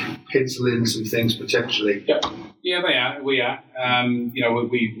pencil in some things potentially. Yeah, they are. We are.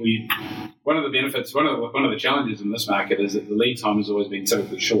 We one of the benefits, one of the challenges in this market is that the lead time has always been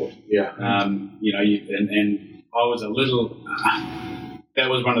typically short. Yeah. And I was a little. That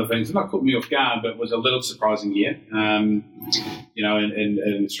was one of the things that not caught me off guard, but was a little surprising here. In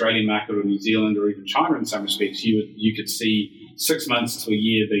an Australian market or New Zealand or even China in some respects, you could see 6 months to a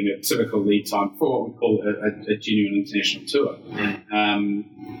year being a typical lead time for what we call a genuine international tour.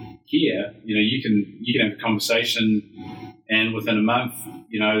 Here, you can have a conversation, and within a month,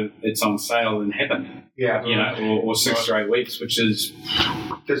 it's on sale and happened. Yeah. Or 6 to 8 weeks, which is.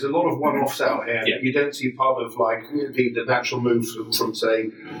 There's a lot of one-offs out here. Yeah. You don't see part of like the natural move from say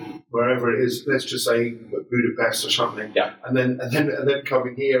wherever it is. Let's just say Budapest or something. Yeah. And then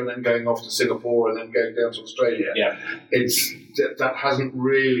coming here and then going off to Singapore and then going down to Australia. Yeah. That hasn't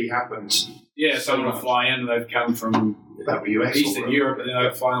really happened. Yeah. Someone will fly in and they've come from US Eastern Europe and then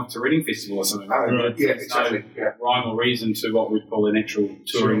they'll fly off to Reading Festival or something. Right. Yeah, exactly. No rhyme or reason to what we'd call an actual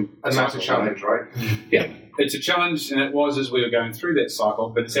touring. And that's a challenge, right? Yeah. It's a challenge, and it was as we were going through that cycle,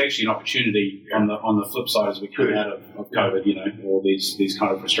 but it's actually an opportunity on the flip side as we come out of COVID, or these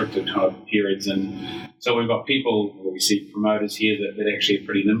kind of restricted kind of periods. And so we've got people, or we see promoters here that actually are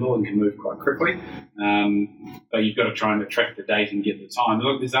pretty nimble and can move quite quickly. But you've got to try and attract the date and get the time.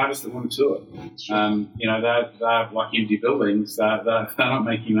 Look, there's artists that want to tour. They're like empty buildings. They're not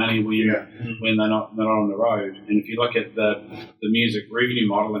making money when they're not on the road. And if you look at the music revenue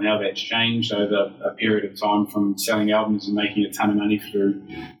model and how that's changed over a period of time from selling albums and making a ton of money through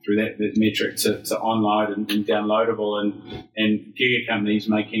that metric to online and downloadable and gig companies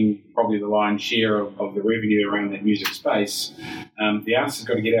making probably the lion's share of the revenue around that music space, the artist has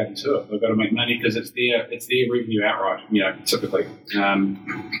got to get out and tour. They've got to make money because it's their revenue outright, typically.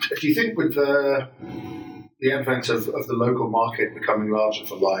 Do you think with the advent of the local market becoming larger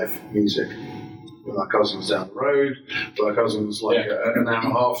for live music, with our cousins down the road, with our cousins an hour and a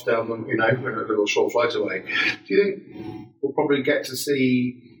half down the, a little short flight away, do you think we'll probably get to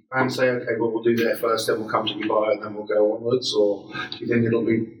see bands say, okay, well, we'll do that first, then we'll come to Dubai, and then we'll go onwards? Or do you think it'll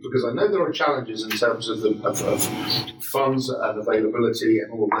be, because I know there are challenges in terms of funds and availability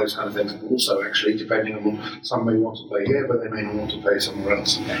and all of those kind of things, and also actually depending on, some may want to play here, but they may not want to play somewhere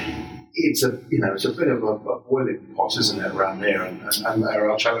else. It's a bit of a boiling pot, isn't it, around here, and there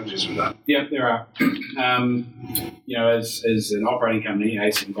are challenges with that. Yeah, there are. As an operating company,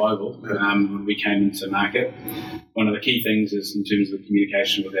 ASM Global, when we came into market, one of the key things is in terms of the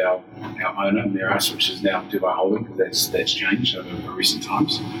communication with our owner, Miras, which is now Dubai Holding, because that's changed over recent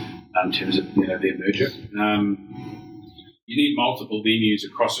times in terms of their merger. You need multiple venues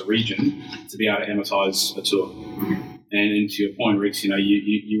across a region to be able to amortise a tour. And to your point, Rex,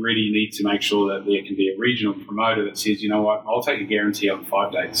 you really need to make sure that there can be a regional promoter that says, you know what, I'll take a guarantee on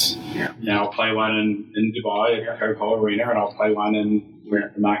 5 dates. Yeah. Now I'll play one in Dubai at Coca Arena, and I'll play one in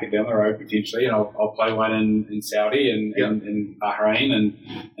the market down the road potentially, and I'll play one in Saudi and in Bahrain,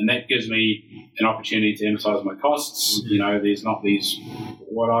 and that gives me an opportunity to amortise my costs. There's not these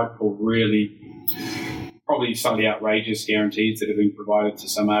what I call really probably slightly outrageous guarantees that have been provided to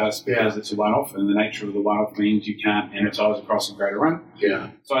some artists because it's a one-off, and the nature of the one-off means you can't amortise across a greater run. Yeah.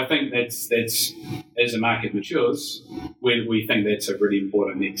 So I think that's as the market matures, we think that's a really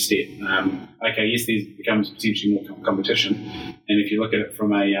important next step. Yes, there becomes potentially more competition, and if you look at it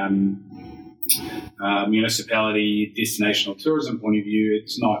from a municipality destinational tourism point of view,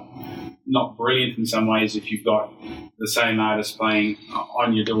 it's not brilliant in some ways if you've got the same artist playing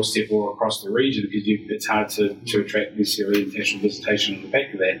on your doorstep or across the region, because it's hard to attract necessarily international visitation on the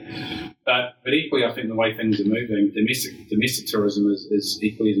back of that. But equally, I think the way things are moving, domestic tourism is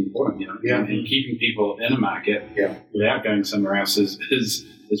equally as important, and keeping people in a market without going somewhere else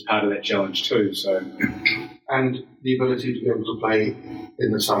is part of that challenge too. So, and the ability to be able to play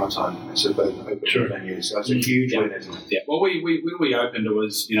in the summertime, so both open venues. That's a huge win, isn't it? Yeah. Well, when we opened, it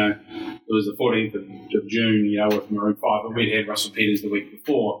was the 14th of June, with Maroon 5, but we'd had Russell Peters the week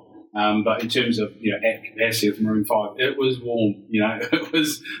before. But in terms of, at capacity of Maroon 5, it was warm. It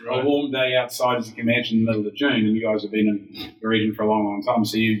was a warm day outside, as you can imagine, in the middle of June, and you guys have been in the region for a long, long time,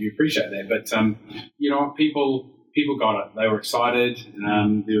 so you appreciate that. But, people got it. They were excited.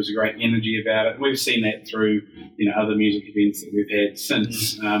 There was a great energy about it. We've seen that through, other music events that we've had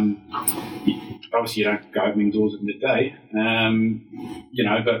since. Obviously, you don't go opening doors at midday,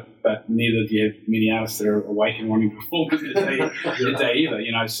 but neither do you have many artists that are awake and wanting to perform at midday either.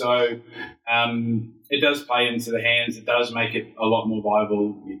 So it does play into the hands. It does make it a lot more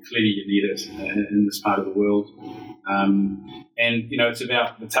viable. Clearly, you need it in this part of the world. It's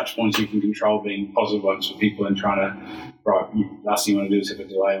about the touch points you can control being positive ones for people and trying to, last thing you want to do is have a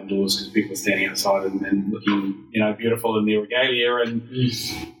delay on doors because people are standing outside and looking, beautiful in their regalia and a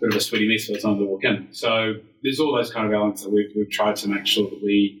bit of a sweaty mess by the time they walk in. So there's all those kind of elements that we've tried to make sure that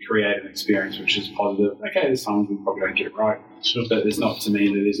we create an experience which is positive. Okay, there's times we probably don't get it right, but there's not, to me,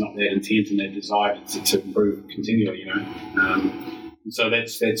 that there's not that intent and that desire to improve continually, so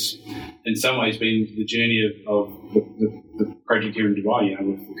that's in some ways been the journey of the project here in Dubai,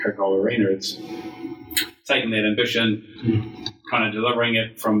 with the Coca Arena. It's taking that ambition, kind of delivering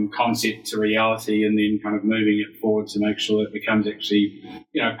it from concept to reality, and then kind of moving it forward to make sure it becomes actually,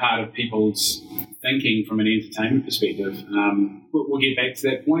 part of people's thinking from an entertainment perspective. We'll get back to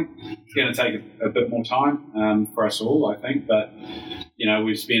that point. It's going to take a bit more time for us all, I think, but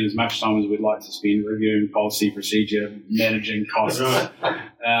we've spent as much time as we'd like to spend reviewing policy, procedure, managing costs. We've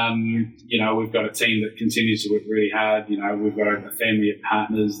got a team that continues to work really hard. We've got a family of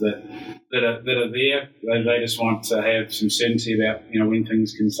partners that are there. They just want to have some certainty about when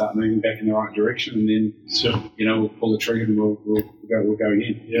things can start moving back in the right direction, and then we'll pull the trigger and we'll go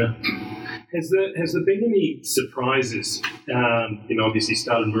again. Yeah. Has there been any surprises? Obviously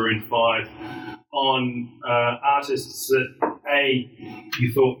started Maroon 5 on artists that A,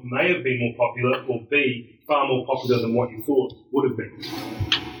 you thought may have been more popular, or B, far more popular than what you thought would have been?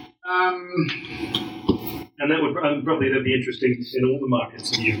 And that would probably that'd be interesting in all the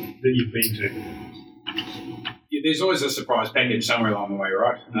markets that you've been to. There's always a surprise package somewhere along the way,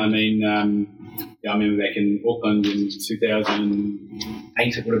 right? I remember back in Auckland in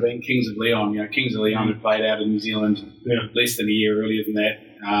 2008, it would have been Kings of Leon. Kings of Leon had played out in New Zealand less than a year earlier than that.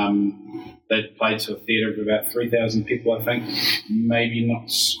 They'd played to a theatre of about 3,000 people, I think, maybe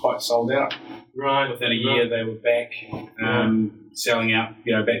not quite sold out. Right. Within a year, they were back, selling out,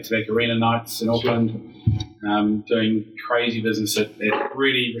 back-to-back arena nights in Auckland, doing crazy business at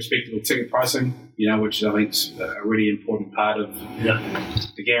really respectable ticket pricing, which I think is a really important part of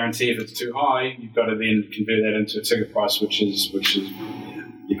the guarantee. If it's too high, you've got to then convert that into a ticket price, which is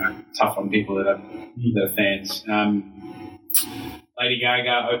tough on people that are fans. Lady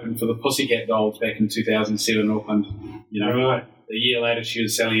Gaga opened for the Pussycat Dolls back in 2007 in Auckland. Right. A year later, she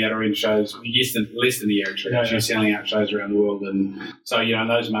was selling out arena shows. Less than a year, actually. She was selling out shows around the world. And so, in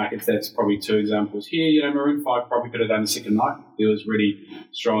those markets, that's probably two examples. Here, Maroon 5 probably could have done a second night. There was really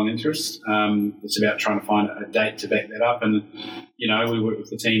strong interest. It's about trying to find a date to back that up. And, we worked with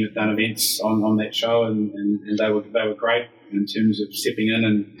the team that done events on that show, and they were great in terms of stepping in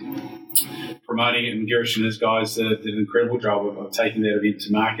and promoting it. And Girish and his guys did an incredible job of taking that event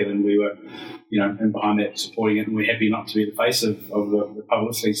to market, and we were, and behind that, supporting it. And we're happy not to be the face of the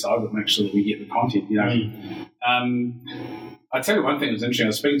publicity side, but make sure that we get the content, I'll tell you one thing that was interesting. I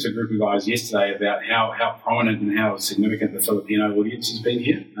was speaking to a group of guys yesterday about how prominent and how significant the Filipino audience has been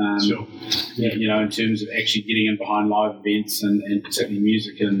here. In terms of actually getting in behind live events and particularly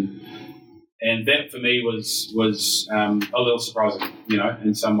music, and that for me was a little surprising.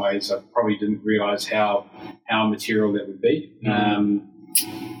 In some ways, I probably didn't realise how material that would be.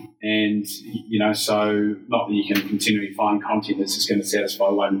 So not that you can continually find content that's just going to satisfy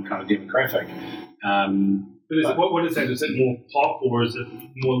one kind of demographic. But what is that? Is it more pop or is it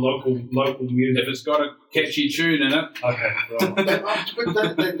more local music? If it's got a catchy tune in it. Okay, right.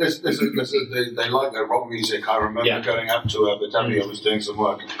 They like their rock music. I remember going up to Abu Dhabi. I was doing some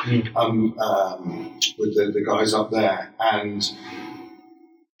work with the guys up there, and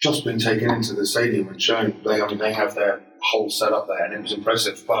just been taken into the stadium and shown. They have their whole setup there, and it was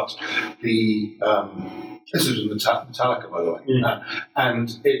impressive. But this was Metallica, by the way,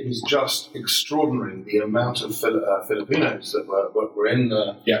 and it was just extraordinary the amount of Filipinos that were in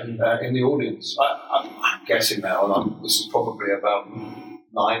the audience. I'm guessing now, and this is probably about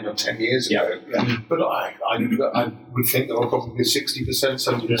 9 or 10 years ago. But I would think there were probably 60%,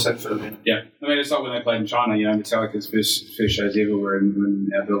 70% Filipino. Yeah, it's like when they played in China. Metallica's first shows ever were in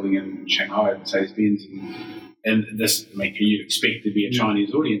our building in Shanghai at Mercedes-Benz, and this, you'd expect to be a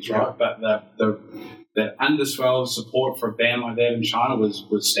Chinese audience, right? But that underswell of support for a band like that in China was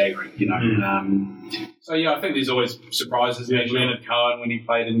staggering, you know. So yeah, I think there's always surprises. Yeah, Leonard Cohen, when he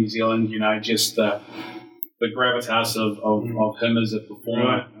played in New Zealand, you know, just the gravitas of him as a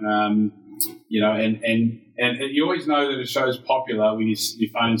performer, you know, and you always know that a show's popular when your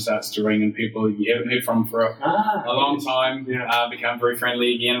phone starts to ring and people you haven't heard from for a long time become very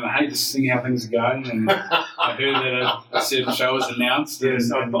friendly again. And hey, just seeing how things are going. And I heard that a certain show was announced.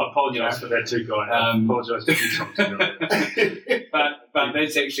 Yes, I apologise for that too, Guy. I apologise for you. But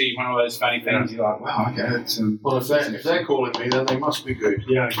that's actually one of those funny things. You're like, wow, okay. That's, well, if they're calling me, then they must be good.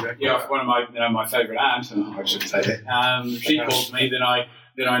 Yeah, exactly. Yeah, one of my favourite aunts, and I should say that, she calls me, then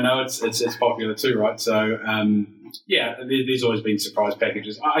I know it's popular too, right? So there's always been surprise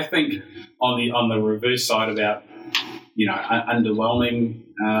packages. I think on the reverse side about, you know, underwhelming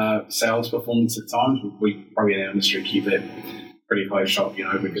sales performance at times, we probably in our industry keep that pretty close shop, you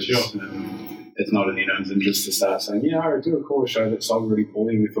know, because it's not in anyone's interest to start saying, yeah, I do recall a show that sold really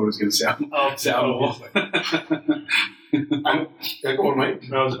poorly and we thought it was going to sound awful. Go on, mate.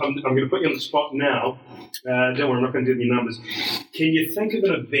 I'm going to put you on the spot now. Don't worry, I'm not going to give you numbers. Can you think of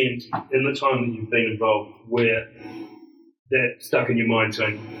an event in the time that you've been involved where that stuck in your mind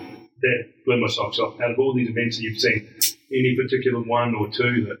saying, that blew my socks off? Out of all these events that you've seen, any particular one or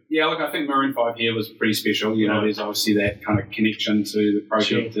two that... Yeah, look, I think Maroon 5 here was pretty special. You know, there's obviously that kind of connection to the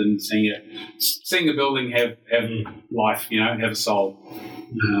project and seeing the building have life, you know, have a soul.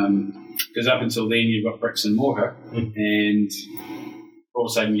 Because up until then you've got bricks and mortar, and all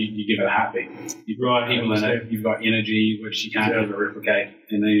of a sudden you give it a heartbeat. You've got people in it, you've got energy which you can't ever replicate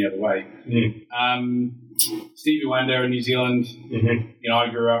in any other way. Stevie Wonder in New Zealand, you know, I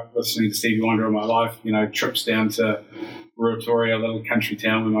grew up listening to Stevie Wonder all my life. You know, trips down to Ruatoria, a little country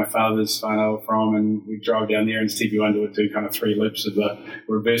town where my father's whānau from, and we'd drive down there and Stevie Wonder would do kind of 3 loops of the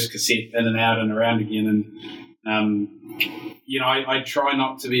reverse cassette in and out and around again. And, you know, I try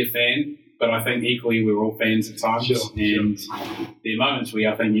not to be a fan, but I think equally we're all fans at times. And there are moments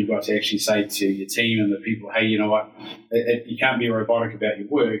where I think you've got to actually say to your team and the people, hey, you know what, you can't be robotic about your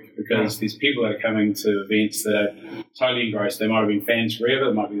work, because there's people that are coming to events that are totally engrossed. They might have been fans forever.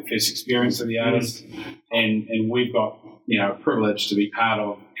 It might be the first experience of the artist. And we've got, you know, a privilege to be part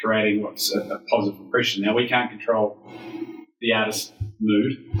of creating what's a positive impression. Now, we can't control the artist's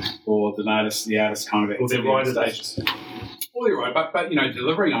mood or the artist kind of activity on stage. Well, you're right, but you know,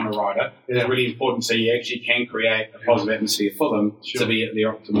 delivering on a rider is really important, so you actually can create a positive atmosphere for them to be at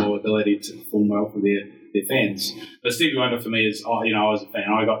their optimal ability to perform well for their fans. But Stevie Wonder for me is, you know, I was a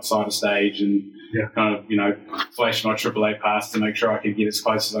fan. I got side of stage and kind of, you know, flashed my AAA pass to make sure I could get as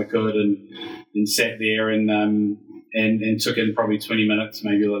close as I could, and sat there and took in probably 20 minutes,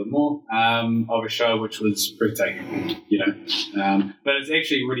 maybe a little more, of a show which was breathtaking, you know. But it's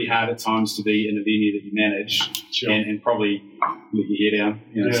actually really hard at times to be in a venue that you manage and probably let your hair down,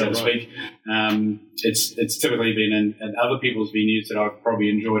 you know, so to speak. It's typically been in other people's venues that I've probably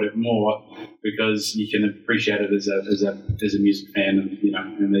enjoyed it more, because you can appreciate it as a music fan, and you know,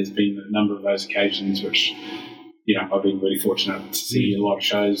 and there's been a number of those occasions which, you know, I've been really fortunate to see a lot of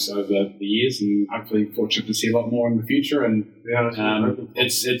shows over the years, and hopefully fortunate to see a lot more in the future. And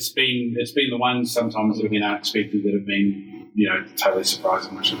it's been the ones sometimes that have been unexpected that have been, you know, totally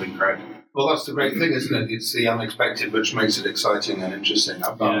surprising, which have been great. Well, that's the great thing, isn't it? It's the unexpected which makes it exciting and interesting.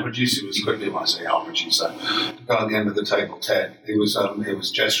 Our producer was quickly, when I say our producer, the guy at the end of the table, Ted, he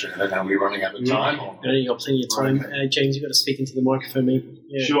was gesturing. I don't know, are we running out of time? No, you've got plenty of time. Okay. James, you've got to speak into the microphone, maybe.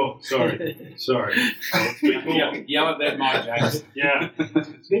 Yeah. Sure, sorry. Yell at that mic, James. Yeah.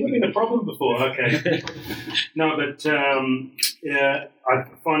 It's never been a problem before. Okay. No, but I'm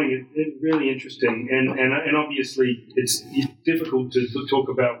finding it really interesting, and obviously it's difficult to talk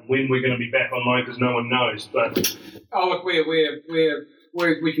about when we're going to be back online because no one knows. But look, we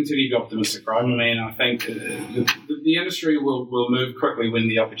continue to be optimistic, right? I mean, I think the industry will move quickly when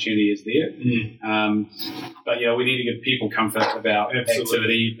the opportunity is there. But you know, we need to give people comfort about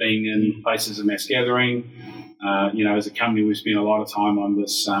activity, being in places of mass gathering. You know, as a company, we've spent a lot of time on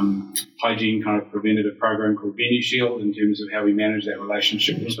this hygiene kind of preventative program called Venue Shield, in terms of how we manage that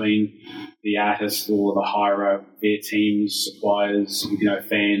relationship between the artist or the hirer, their teams, suppliers, you know,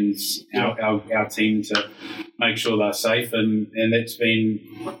 fans, our team, to make sure they're safe. And that's been,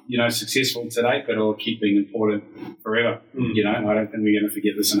 you know, successful to date, but it'll keep being important forever. You know, I don't think we're going to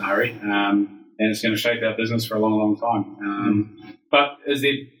forget this in a hurry. And it's going to shape our business for a long, long time. But is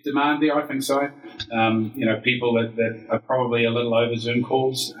there demand there? I think so. You know, people that are probably a little over Zoom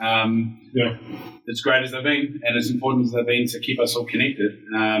calls, as great as they've been and as important as they've been to keep us all connected,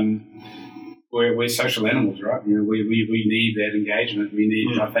 we're social animals, right? You know, we need that engagement. We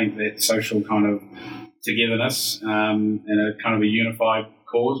need, I think, that social kind of togetherness and a kind of a unified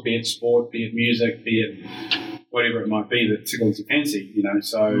cause, be it sport, be it music, be it whatever it might be that tickles your fancy,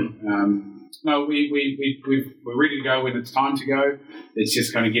 So, no, we're ready to go when it's time to go. It's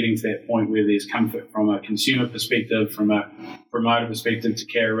just kind of getting to that point where there's comfort from a consumer perspective, from a promoter perspective to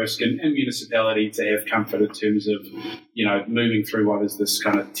carry risk, and municipality to have comfort in terms of, moving through what is this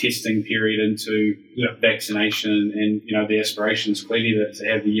kind of testing period into vaccination, and, the aspirations clearly that to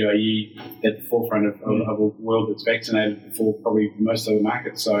have the UAE at the forefront of a world that's vaccinated before probably most other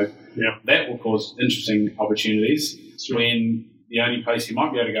markets. So that will cause interesting opportunities when the only place you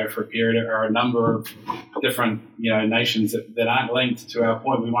might be able to go for a period are a number of different, nations that aren't linked. To our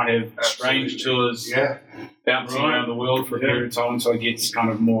point, we might have strange tours bouncing around the world for a period of time, so it gets kind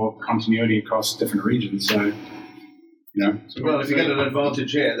of more continuity across different regions. So, Well, if you get an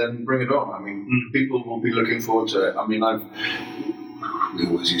advantage here, then bring it on. I mean, people will be looking forward to it. I mean, we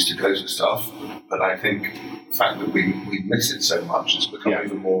always used to go to stuff, but I think the fact that we miss it so much has become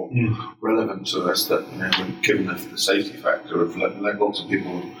even more relevant to us, that given the safety factor of lots of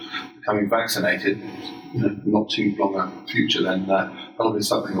people becoming vaccinated, not too long a future, then that'll be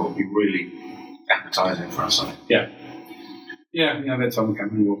something that will be really appetising for us, I think. That time will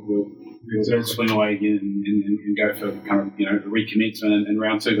come. We'll swing away again and go for kind of a recommencement in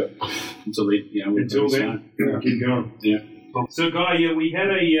round two, but until then, keep going. Yeah. So, Guy, we had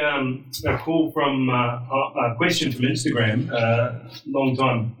a call from a question from Instagram.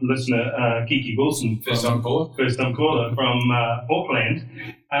 Long-time listener, Kiki Wilson, First-time caller from Auckland.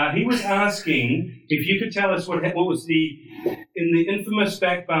 He was asking if you could tell us what was in the infamous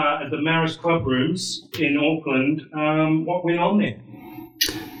back bar at the Maris Club Rooms in Auckland. What went on there?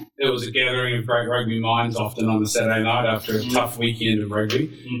 It was a gathering of great rugby minds, often on a Saturday night after a tough weekend of rugby.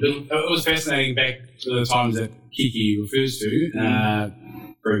 It was fascinating back to the times that Kiki refers to,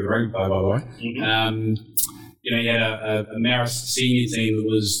 very good rugby player, by the way. You had a Maris senior team that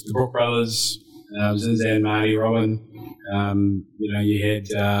was the Brook brothers, Zinzan, Marty, Robin. You had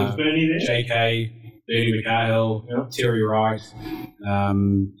JK, Bernie McCahill, Terry Wright.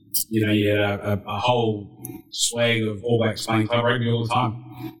 You had a whole swag of All Blacks playing club rugby all the time.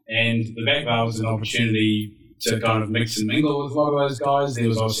 And the back bar was an opportunity to kind of mix and mingle with a lot of those guys. There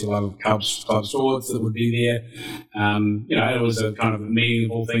was obviously a lot of club sorts that would be there. It was a kind of a meeting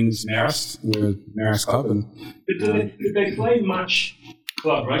of all things Maris. We're a Maris club. Did they play much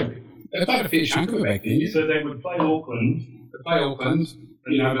club rugby? They played a fair chunk of it back then. So they would play Auckland. But but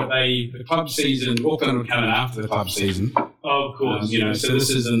the club season, Auckland would come in after the club season. Oh, of course. So this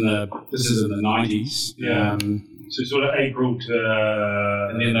is in the 90s. Yeah. So sort of April to...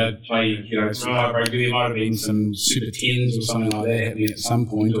 and then they'd play, some club rugby. There might have been some Super 10s or something like that happening at some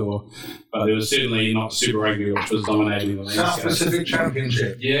point, but there was certainly not Super Rugby, which was dominating the landscape. South Pacific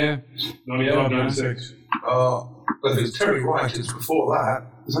Championship. Yeah. 95, 96. Well, if it's Terry Wright, it's before that,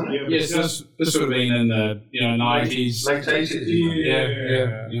 isn't it? Yes, this would have been in the 90s. Late 80s. Yeah.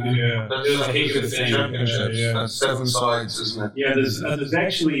 There's a heap of championships. Yeah. That's 7 sides, isn't it? Yeah, there's a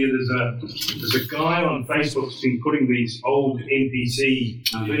guy on Facebook who's been putting these old NPC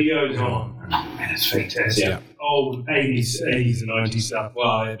videos on. And it's fantastic. Yeah. Old 80s and 90s stuff.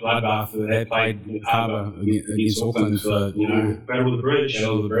 Well, at Bloodbath, they played with Harbour against Auckland for, Battle of the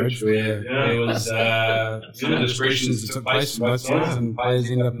Bridge. Where there was some indiscretions that took place on both sides, and players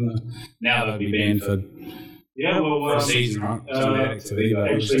ended up now they'll be banned for a season, right? Some of that activity,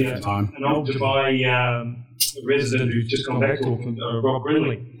 but actually, it was a time. An old Dubai resident who's just come back to Auckland, Rob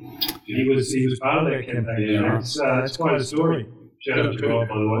Grinley. He was part of that campaign. Yeah, It's quite a story. Shout out to Rob,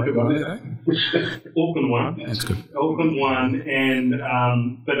 by the way. Good one there, Auckland won. yeah, that's good. Auckland won, and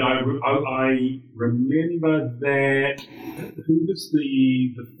but I remember that who was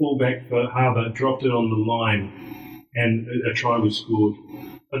the fullback for Harbour dropped it on the line, and a try was scored.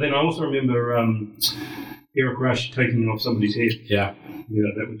 But then I also remember Eric Rush taking off somebody's head. Yeah,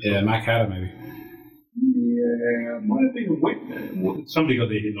 That was Mark Carter maybe. Yeah, might have been somebody got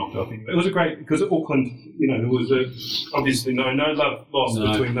their head knocked off. It was a great, because at Auckland, there was obviously no love lost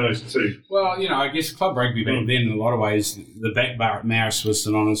between those two. Well, I guess club rugby back then, in a lot of ways, the back bar at Maris was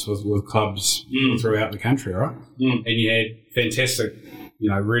synonymous with clubs throughout the country, right? And you had fantastic,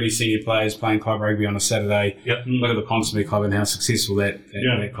 really senior players playing club rugby on a Saturday. Yep. Look at the Ponsonby Club and how successful that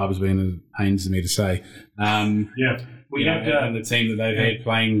club has been, it pains me to say. We had and the team that they've had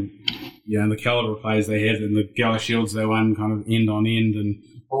playing, and the calibre of players they had, and the Gala Shields they won kind of end on end, and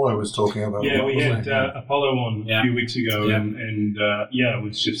Apollo was talking about. Yeah, we wasn't had it? Apollo on a few weeks ago, Yeah. and it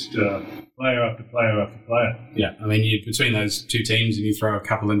was just player after player after player. Yeah, I mean, between those two teams, and you throw a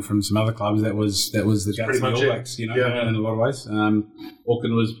couple in from some other clubs, that was the guts of the All Blacks, in a lot of ways.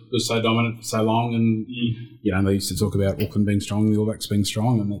 Auckland was so dominant for so long, and they used to talk about Auckland being strong, the All Blacks being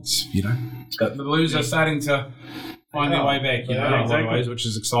strong, and it's the Blues are starting to find their way back, in a lot of ways, which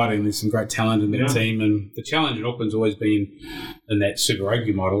is exciting. There's some great talent in that team, and the challenge at Auckland's always been in that Super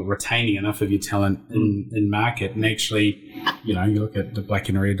Rugby model, retaining enough of your talent in market, and actually, you look at the black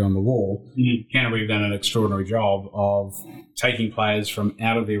and red on the wall. Canterbury have done an extraordinary job of taking players from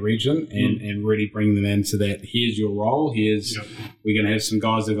out of their region and really bringing them into that. Here's your role. We're going to have some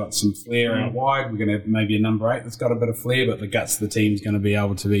guys that have got some flair out wide. We're going to have maybe a number 8 that's got a bit of flair, but the guts of the team's going to be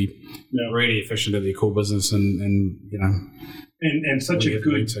able to be really efficient at their core business and such a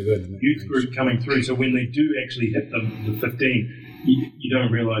good youth group coming through. So when they do actually hit the 15, you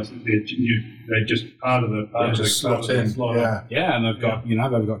don't realise that they're just part of the slot in. And they've got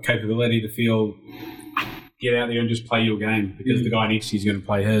they've got capability to feel. Get out there and just play your game, because the guy next to you is going to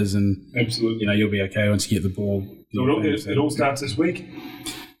play his, and absolutely, you'll be okay once you get the ball. So it all starts this week.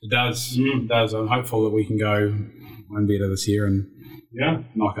 It does. It does. I'm hopeful that we can go one better this year and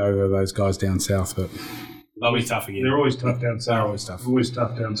knock over those guys down south, but they'll be tough again. They're always tough down south. They're always tough. Always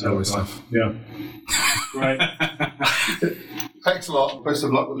tough down south. Always tough. Yeah. Great. Thanks a lot. Best of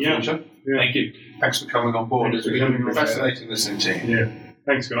luck with the future. Yeah. Thank you. Thanks for coming on board. It's been fascinating listening to you. Yeah.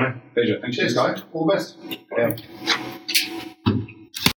 Thanks, Guy. Pleasure. Cheers, guys. All the best. Yeah.